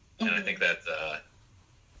 basically. And I think that,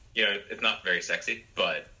 it's not very sexy,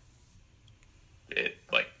 but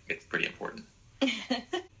it's pretty important.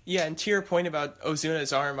 Yeah, and to your point about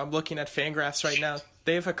Ozuna's arm, I'm looking at Fangraphs right now.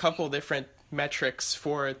 They have a couple different metrics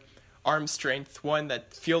for arm strength. One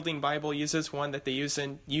that Fielding Bible uses, one that they use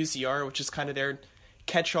in UZR, which is kind of their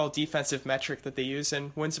catch-all defensive metric that they use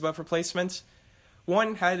in wins above replacement.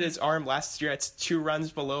 one had his arm last year at 2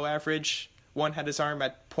 runs below average. One had his arm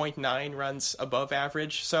at 0.9 runs above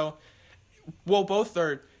average. So, while both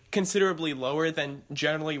are considerably lower than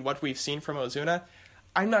generally what we've seen from Ozuna,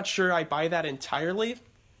 I'm not sure I buy that entirely.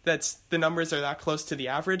 That's the numbers are that close to the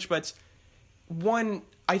average, but one,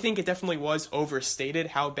 I think it definitely was overstated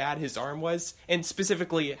how bad his arm was, and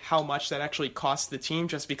specifically how much that actually cost the team,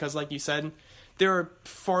 just because, like you said, there are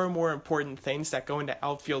far more important things that go into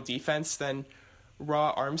outfield defense than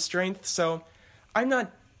raw arm strength, so I'm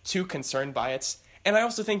not too concerned by it. And I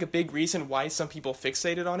also think a big reason why some people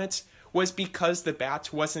fixated on it was because the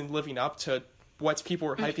bat wasn't living up to what people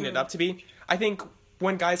were hyping it up to be. I think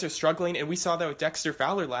when guys are struggling, and we saw that with Dexter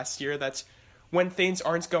Fowler last year, that when things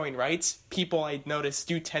aren't going right, people I notice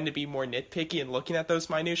do tend to be more nitpicky and looking at those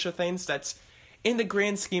minutia things that, in the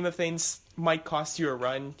grand scheme of things, might cost you a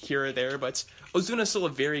run here or there, but Ozuna's still a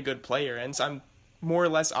very good player, and I'm more or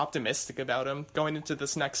less optimistic about him going into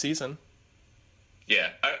this next season. Yeah,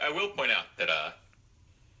 I will point out that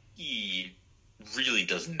he really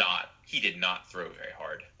did not throw very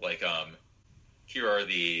hard. Like, here are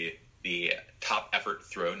the top effort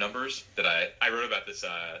throw numbers that I wrote about this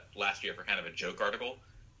last year for kind of a joke article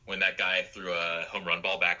when that guy threw a home run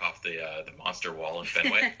ball back off the monster wall in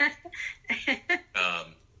Fenway.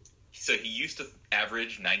 So he used to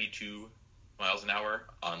average 92 miles an hour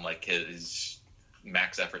on like his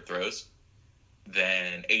max effort throws,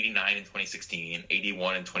 then 89 in 2016,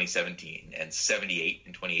 81 in 2017, and 78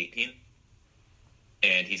 in 2018.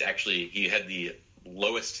 And he had the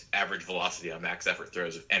lowest average velocity on max effort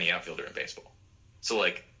throws of any outfielder in baseball. So,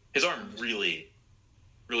 like, his arm really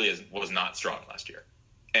was not strong last year.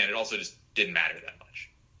 And it also just didn't matter that much.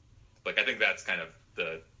 Like, I think that's kind of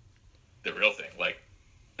the real thing. Like,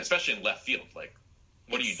 especially in left field, like,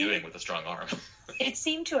 what are you doing with a strong arm? It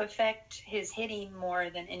seemed to affect his hitting more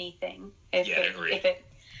than anything. I agree.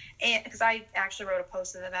 Because I actually wrote a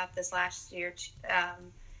post about this last year,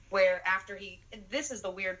 where after this is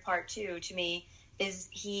the weird part too to me, is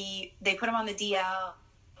they put him on the DL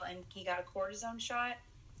and he got a cortisone shot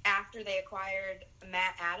after they acquired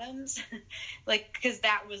Matt Adams, like, because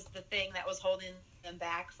that was the thing that was holding them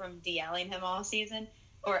back from DLing him all season.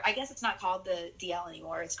 Or I guess it's not called the DL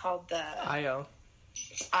anymore; it's called the IL.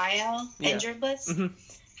 Injured list.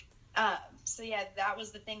 Mm-hmm. So yeah, that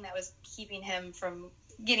was the thing that was keeping him from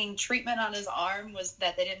getting treatment on his arm, was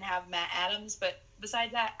that they didn't have Matt Adams. But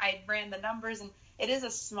besides that, I ran the numbers, and it is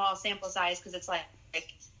a small sample size because it's like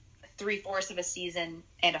 3/4 of a season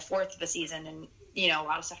and 1/4 of a season, and a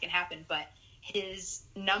lot of stuff can happen. But his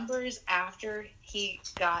numbers after he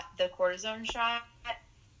got the cortisone shot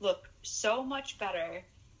look so much better.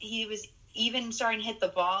 He was even starting to hit the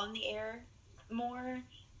ball in the air more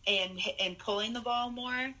and pulling the ball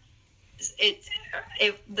more. It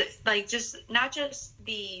like, just not just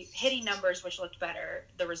the hitting numbers, which looked better,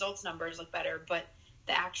 the results numbers looked better, but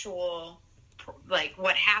the actual, like,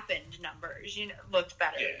 what happened numbers, looked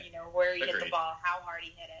better. Yeah. Where he hit the ball, how hard he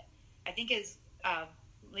hit it. I think his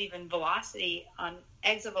even velocity on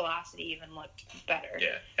exit velocity even looked better.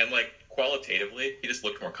 Yeah, and like qualitatively, he just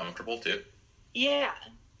looked more comfortable too. Yeah.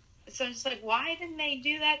 So it's like, why didn't they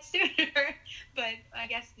do that sooner? But I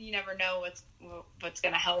guess you never know what's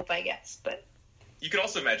going to help, I guess. But you could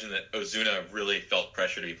also imagine that Ozuna really felt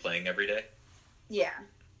pressure to be playing every day. Yeah.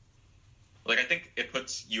 Like, I think it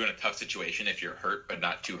puts you in a tough situation if you're hurt, but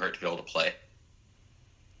not too hurt to be able to play.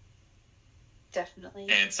 Definitely.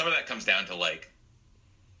 And some of that comes down to, like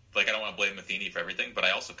I don't want to blame Matheny for everything, but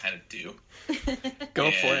I also kind of do.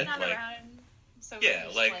 Go for it. Not like, around him, so yeah,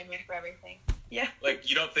 we like, blame him for everything. Yeah. Like,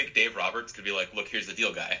 you don't think Dave Roberts could be like, look, here's the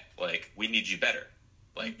deal, guy. Like, we need you better.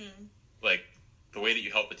 Like, like, the way that you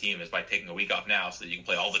help the team is by taking a week off now so that you can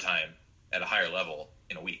play all the time at a higher level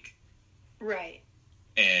in a week. Right.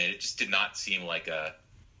 And it just did not seem like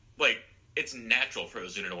it's natural for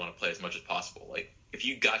Ozuna to want to play as much as possible. Like, if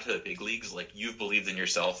you got to the big leagues, like, you've believed in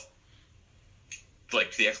yourself,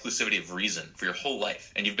 like, to the exclusivity of reason for your whole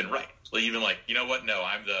life, and you've been right. Like, you've been like, you know what? No,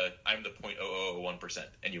 I'm the 0.0001%,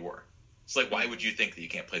 and you were. It's like, why would you think that you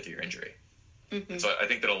can't play through your injury? Mm-hmm. So I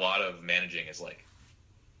think that a lot of managing is like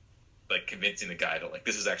convincing the guy that, like,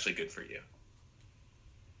 this is actually good for you.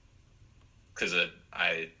 Because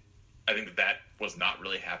I think that was not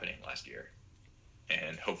really happening last year,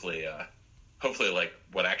 and hopefully, like,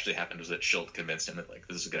 what actually happened was that Schilt convinced him that, like,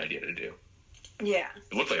 this is a good idea to do. Yeah.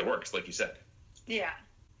 It looked like it works, like you said. Yeah.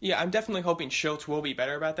 Yeah, I'm definitely hoping Schilt will be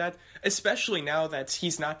better about that, especially now that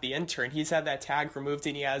he's not the intern. He's had that tag removed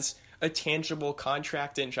and he has a tangible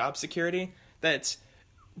contract and job security that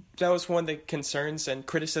that was one of the concerns and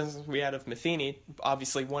criticisms we had of Matheny,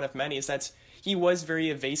 obviously one of many, is that he was very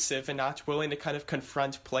evasive and not willing to kind of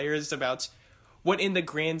confront players about what in the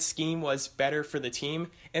grand scheme was better for the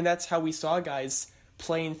team. And that's how we saw guys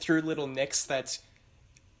playing through little nicks that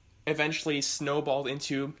eventually snowballed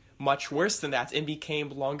into much worse than that and became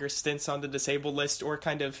longer stints on the disabled list or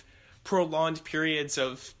kind of prolonged periods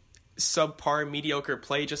of subpar mediocre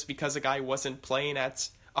play just because a guy wasn't playing at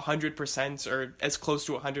 100% or as close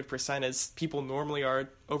to 100% as people normally are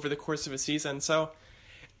over the course of a season. So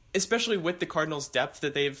especially with the Cardinals' depth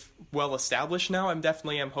that they've well established now,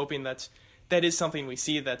 I'm hoping that that is something we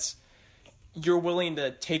see, that's you're willing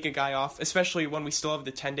to take a guy off, especially when we still have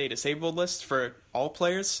the 10-day disabled list for all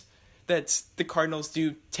players, that the Cardinals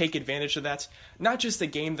do take advantage of that. Not just to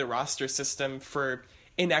game the roster system for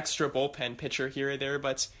an extra bullpen pitcher here or there,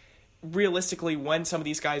 but realistically when some of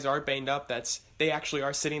these guys are banged up, that they actually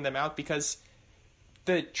are sitting them out, because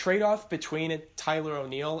the trade-off between Tyler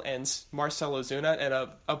O'Neill and Marcell Ozuna and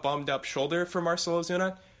a bummed-up shoulder for Marcell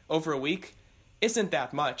Ozuna over a week isn't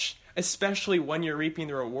that much, especially when you're reaping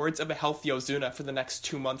the rewards of a healthy Ozuna for the next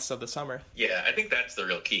 2 months of the summer. Yeah, I think that's the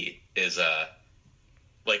real key, is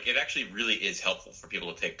it actually really is helpful for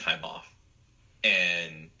people to take time off.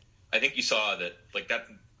 And I think you saw that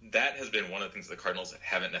that has been one of the things the Cardinals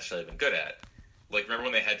haven't necessarily been good at. Like, remember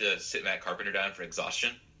when they had to sit Matt Carpenter down for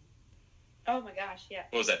exhaustion? Oh my gosh, yeah.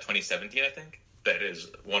 What was that, 2017, I think? That is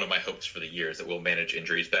one of my hopes for the year, is that we'll manage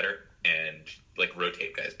injuries better and,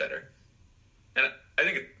 rotate guys better. And I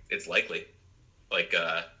think it's likely.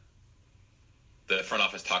 The front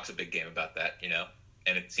office talks a big game about that,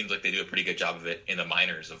 and it seems like they do a pretty good job of it in the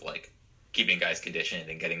minors of, keeping guys conditioned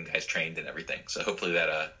and getting guys trained and everything. So hopefully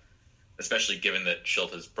that, especially given that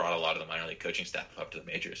Shildt has brought a lot of the minor league coaching staff up to the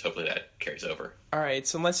majors, hopefully that carries over. All right,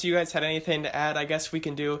 so unless you guys had anything to add, I guess we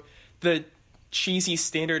can do the cheesy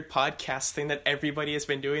standard podcast thing that everybody has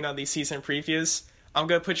been doing on these season previews. I'm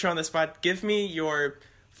going to put you on the spot. Give me your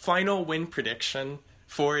final win prediction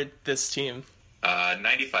for this team.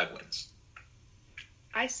 95 wins.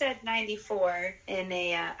 I said 94 in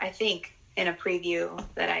a preview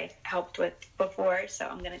that I helped with before, so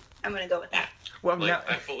I'm gonna go with that. Well,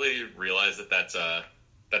 I fully realize that that's a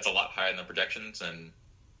lot higher than the projections, and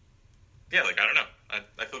yeah, I don't know.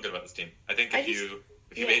 I feel good about this team. I think if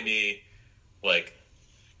you made me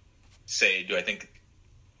say, do I think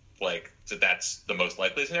that's the most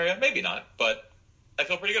likely scenario? Maybe not, but I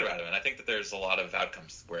feel pretty good about it, and I think that there's a lot of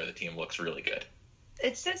outcomes where the team looks really good.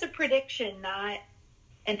 It says a prediction, not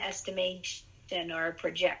an estimation or a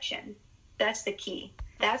projection. That's the key.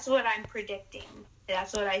 That's what I'm predicting.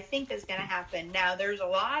 That's what I think is going to happen. Now, there's a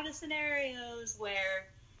lot of scenarios where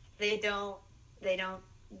they don't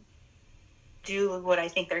do what I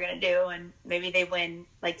think they're going to do, and maybe they win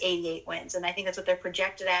 88 wins, and I think that's what they're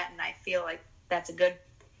projected at, and I feel like that's a good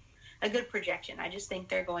projection. I just think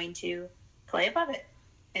they're going to play above it.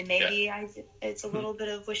 And maybe it's a little bit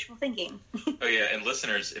of wishful thinking. Oh, yeah, and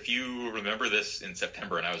listeners, if you remember this in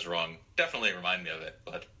September and I was wrong, definitely remind me of it.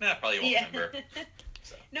 But, probably won't remember.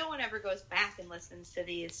 So. No one ever goes back and listens to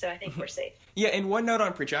these, so I think we're safe. Yeah, and one note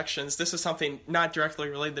on projections. This is something not directly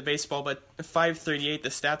related to baseball, but 538, the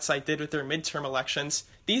stats site, did with their midterm elections.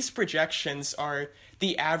 These projections are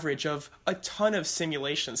the average of a ton of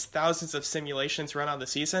simulations, thousands of simulations run on the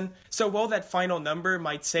season. So while that final number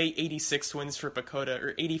might say 86 wins for PECOTA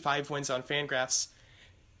or 85 wins on Fangraphs,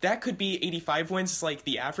 that could be 85 wins like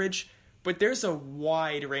the average, but there's a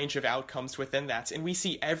wide range of outcomes within that. And we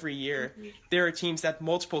see every year there are teams that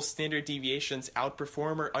multiple standard deviations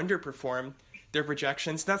outperform or underperform their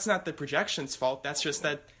projections. That's not the projections' fault. That's just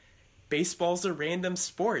that baseball's a random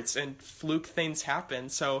sport and fluke things happen.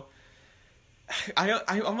 So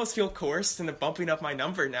I almost feel coerced into bumping up my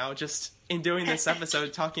number now just in doing this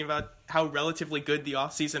episode, talking about how relatively good the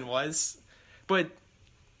offseason was. But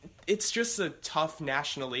it's just a tough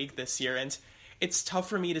National League this year, and it's tough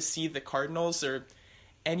for me to see the Cardinals or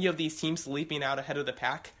any of these teams leaping out ahead of the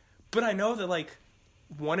pack. But I know that,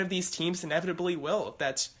 one of these teams inevitably will.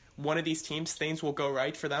 That one of these teams, things will go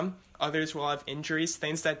right for them. Others will have injuries,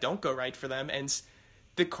 things that don't go right for them. And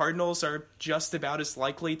the Cardinals are just about as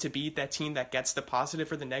likely to be that team that gets the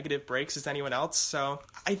positive or the negative breaks as anyone else. So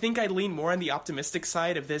I think I lean more on the optimistic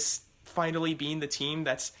side of this finally being the team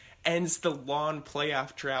that ends the long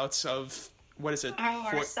playoff droughts of, what is it?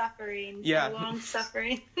 Our suffering. Yeah. Long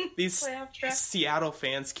suffering. These Seattle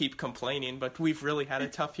fans keep complaining, but we've really had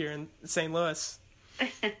it tough here in St. Louis.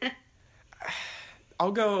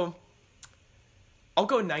 I'll go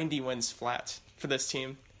 90 wins flat for this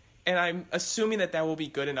team. And I'm assuming that will be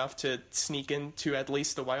good enough to sneak into at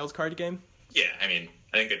least the wild card game. Yeah, I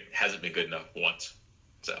think it hasn't been good enough once.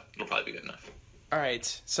 So it'll probably be good enough. All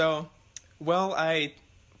right. So, while I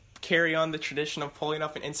carry on the tradition of pulling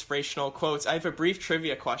up an inspirational quotes, I have a brief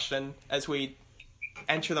trivia question as we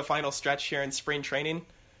enter the final stretch here in spring training.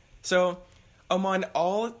 So, among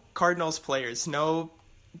all Cardinals players, no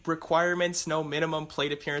requirements, no minimum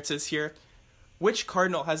plate appearances here, which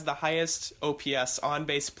Cardinal has the highest OPS, on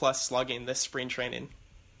base plus slugging, this spring training?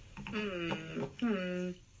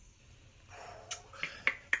 Do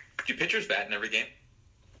pitchers bat in every game?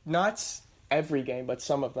 Not every game, but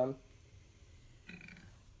some of them.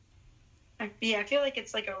 Yeah, I feel like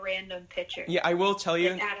it's like a random pitcher. Yeah, I will tell you.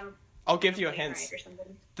 Like Adam, I'll give you a Wainwright hint. or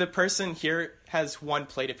something. The person here has one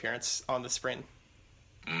plate appearance on the spring.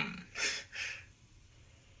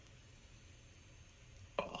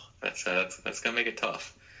 Oh, that's gonna make it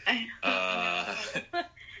tough. I'm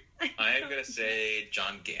gonna say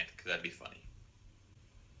John Gant because that'd be funny.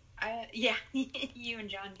 Yeah, you and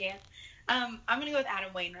John Gant. I'm gonna go with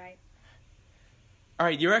Adam Wainwright. All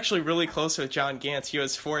right, you're actually really close with John Gant. He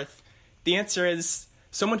was fourth. The answer is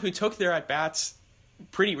someone who took their at-bats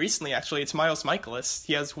pretty recently, actually. It's Miles Michaelis.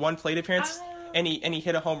 He has one plate appearance, and he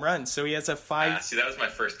hit a home run, so he has a 5... See, that was my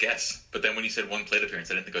first guess. But then when you said one plate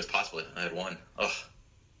appearance, I didn't think it was possible. I had one. Ugh.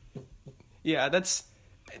 Yeah, that's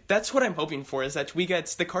what I'm hoping for, is that we get...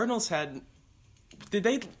 The Cardinals had... I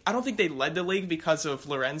don't think they led the league because of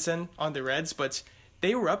Lorenzen on the Reds, but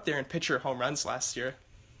they were up there in pitcher home runs last year.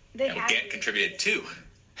 And Gant contributed 2.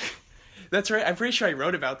 That's right. I'm pretty sure I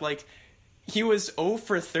wrote about, like, he was 0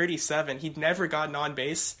 for 37. He'd never gotten on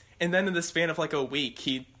base, and then in the span of, like, a week,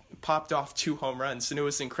 he popped off 2 home runs, and it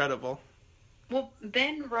was incredible. Well,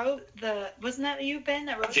 Ben wrote wasn't that you, Ben,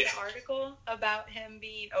 that wrote the article about him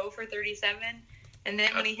being 0 for 37? And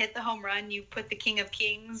then when he hit the home run, you put the King of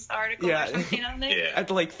Kings article or something on there? Yeah.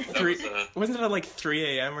 At, like, 3... Wasn't it at, like,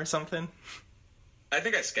 3 a.m. or something? I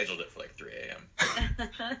think I scheduled it for, like, 3 a.m.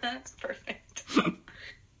 That's perfect.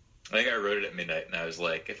 I think I wrote it at midnight, and I was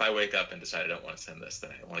like, if I wake up and decide I don't want to send this,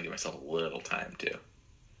 then I want to give myself a little time to.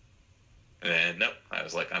 And then, nope, I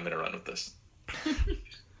was like, I'm going to run with this.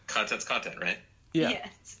 Content's content, right? Yeah.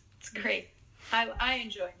 Yes, it's great. I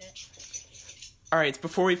enjoyed it. All right,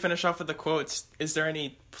 before we finish off with the quotes, is there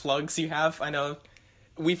any plugs you have? I know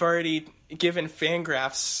we've already given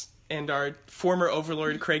Fangraphs and our former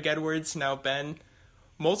overlord Craig Edwards, now Ben,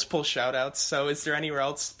 multiple shout-outs, so is there anywhere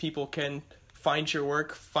else people can find your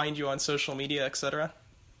work, find you on social media, etc.?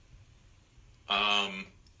 I'm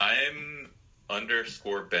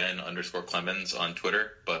 _Ben_Clemens on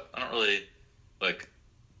Twitter, but I don't really, like,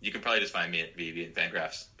 you can probably just find me at VB and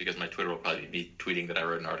Fangraphs, because my Twitter will probably be tweeting that I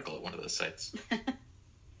wrote an article at one of those sites.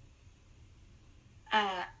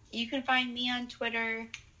 You can find me on Twitter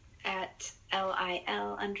at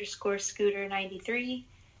LIL_Scooter93.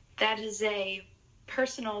 That is a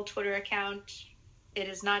personal Twitter account. It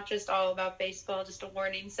is not just all about baseball, just a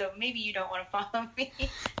warning. So maybe you don't want to follow me.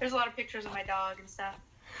 There's a lot of pictures of my dog and stuff.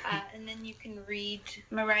 And then you can read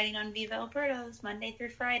my writing on Viva Alberto's Monday through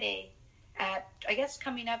Friday at, I guess,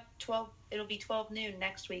 coming up 12. It'll be 12 noon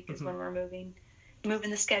next week is when we're moving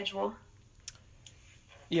the schedule.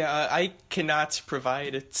 Yeah, I cannot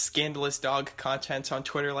provide scandalous dog content on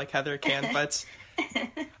Twitter like Heather can, but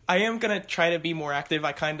I am going to try to be more active.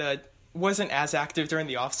 I kind of wasn't as active during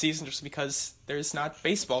the off-season just because there's not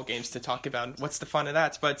baseball games to talk about. What's the fun of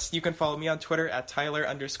that? But you can follow me on Twitter at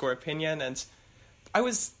Tyler_opinion, and I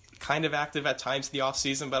was kind of active at times in the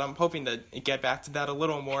off-season, but I'm hoping to get back to that a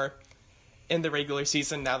little more in the regular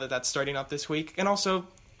season now that that's starting up this week. And also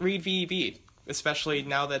read VEB, especially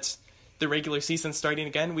now that the regular season's starting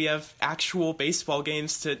again. We have actual baseball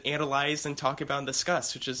games to analyze and talk about and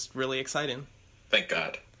discuss, which is really exciting. Thank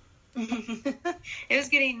God. It was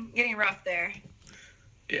getting rough there.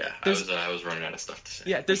 Yeah, I was running out of stuff to say.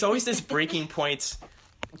 Yeah, there's always this breaking point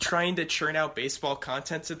trying to churn out baseball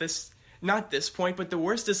content to this, not this point, but the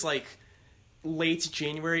worst is like late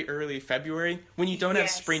January, early February, when you don't have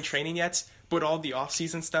spring training yet, but all the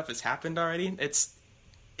off-season stuff has happened already.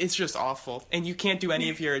 It's just awful. And you can't do any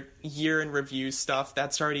of your year in review stuff.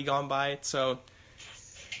 That's already gone by. So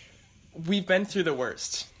we've been through the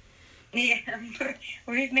worst. Yeah,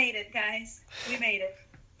 we've made it, guys. We made it.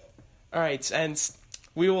 All right, and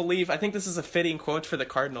we will leave. I think this is a fitting quote for the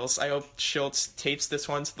Cardinals. I hope Schultz tapes this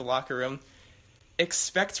one to the locker room.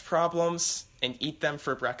 Expect problems and eat them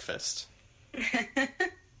for breakfast. I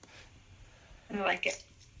like it.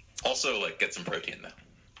 Also, like, get some protein,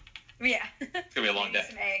 though. Yeah. It's going to be a long day.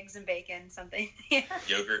 Some eggs and bacon, something. Yeah.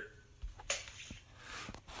 Yogurt.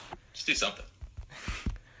 Just do something.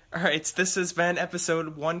 All right, this has been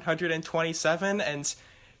episode 127, and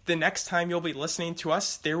the next time you'll be listening to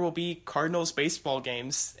us, there will be Cardinals baseball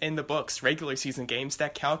games in the books, regular season games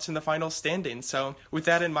that count in the final standings. So with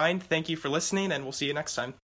that in mind, thank you for listening, and we'll see you next time.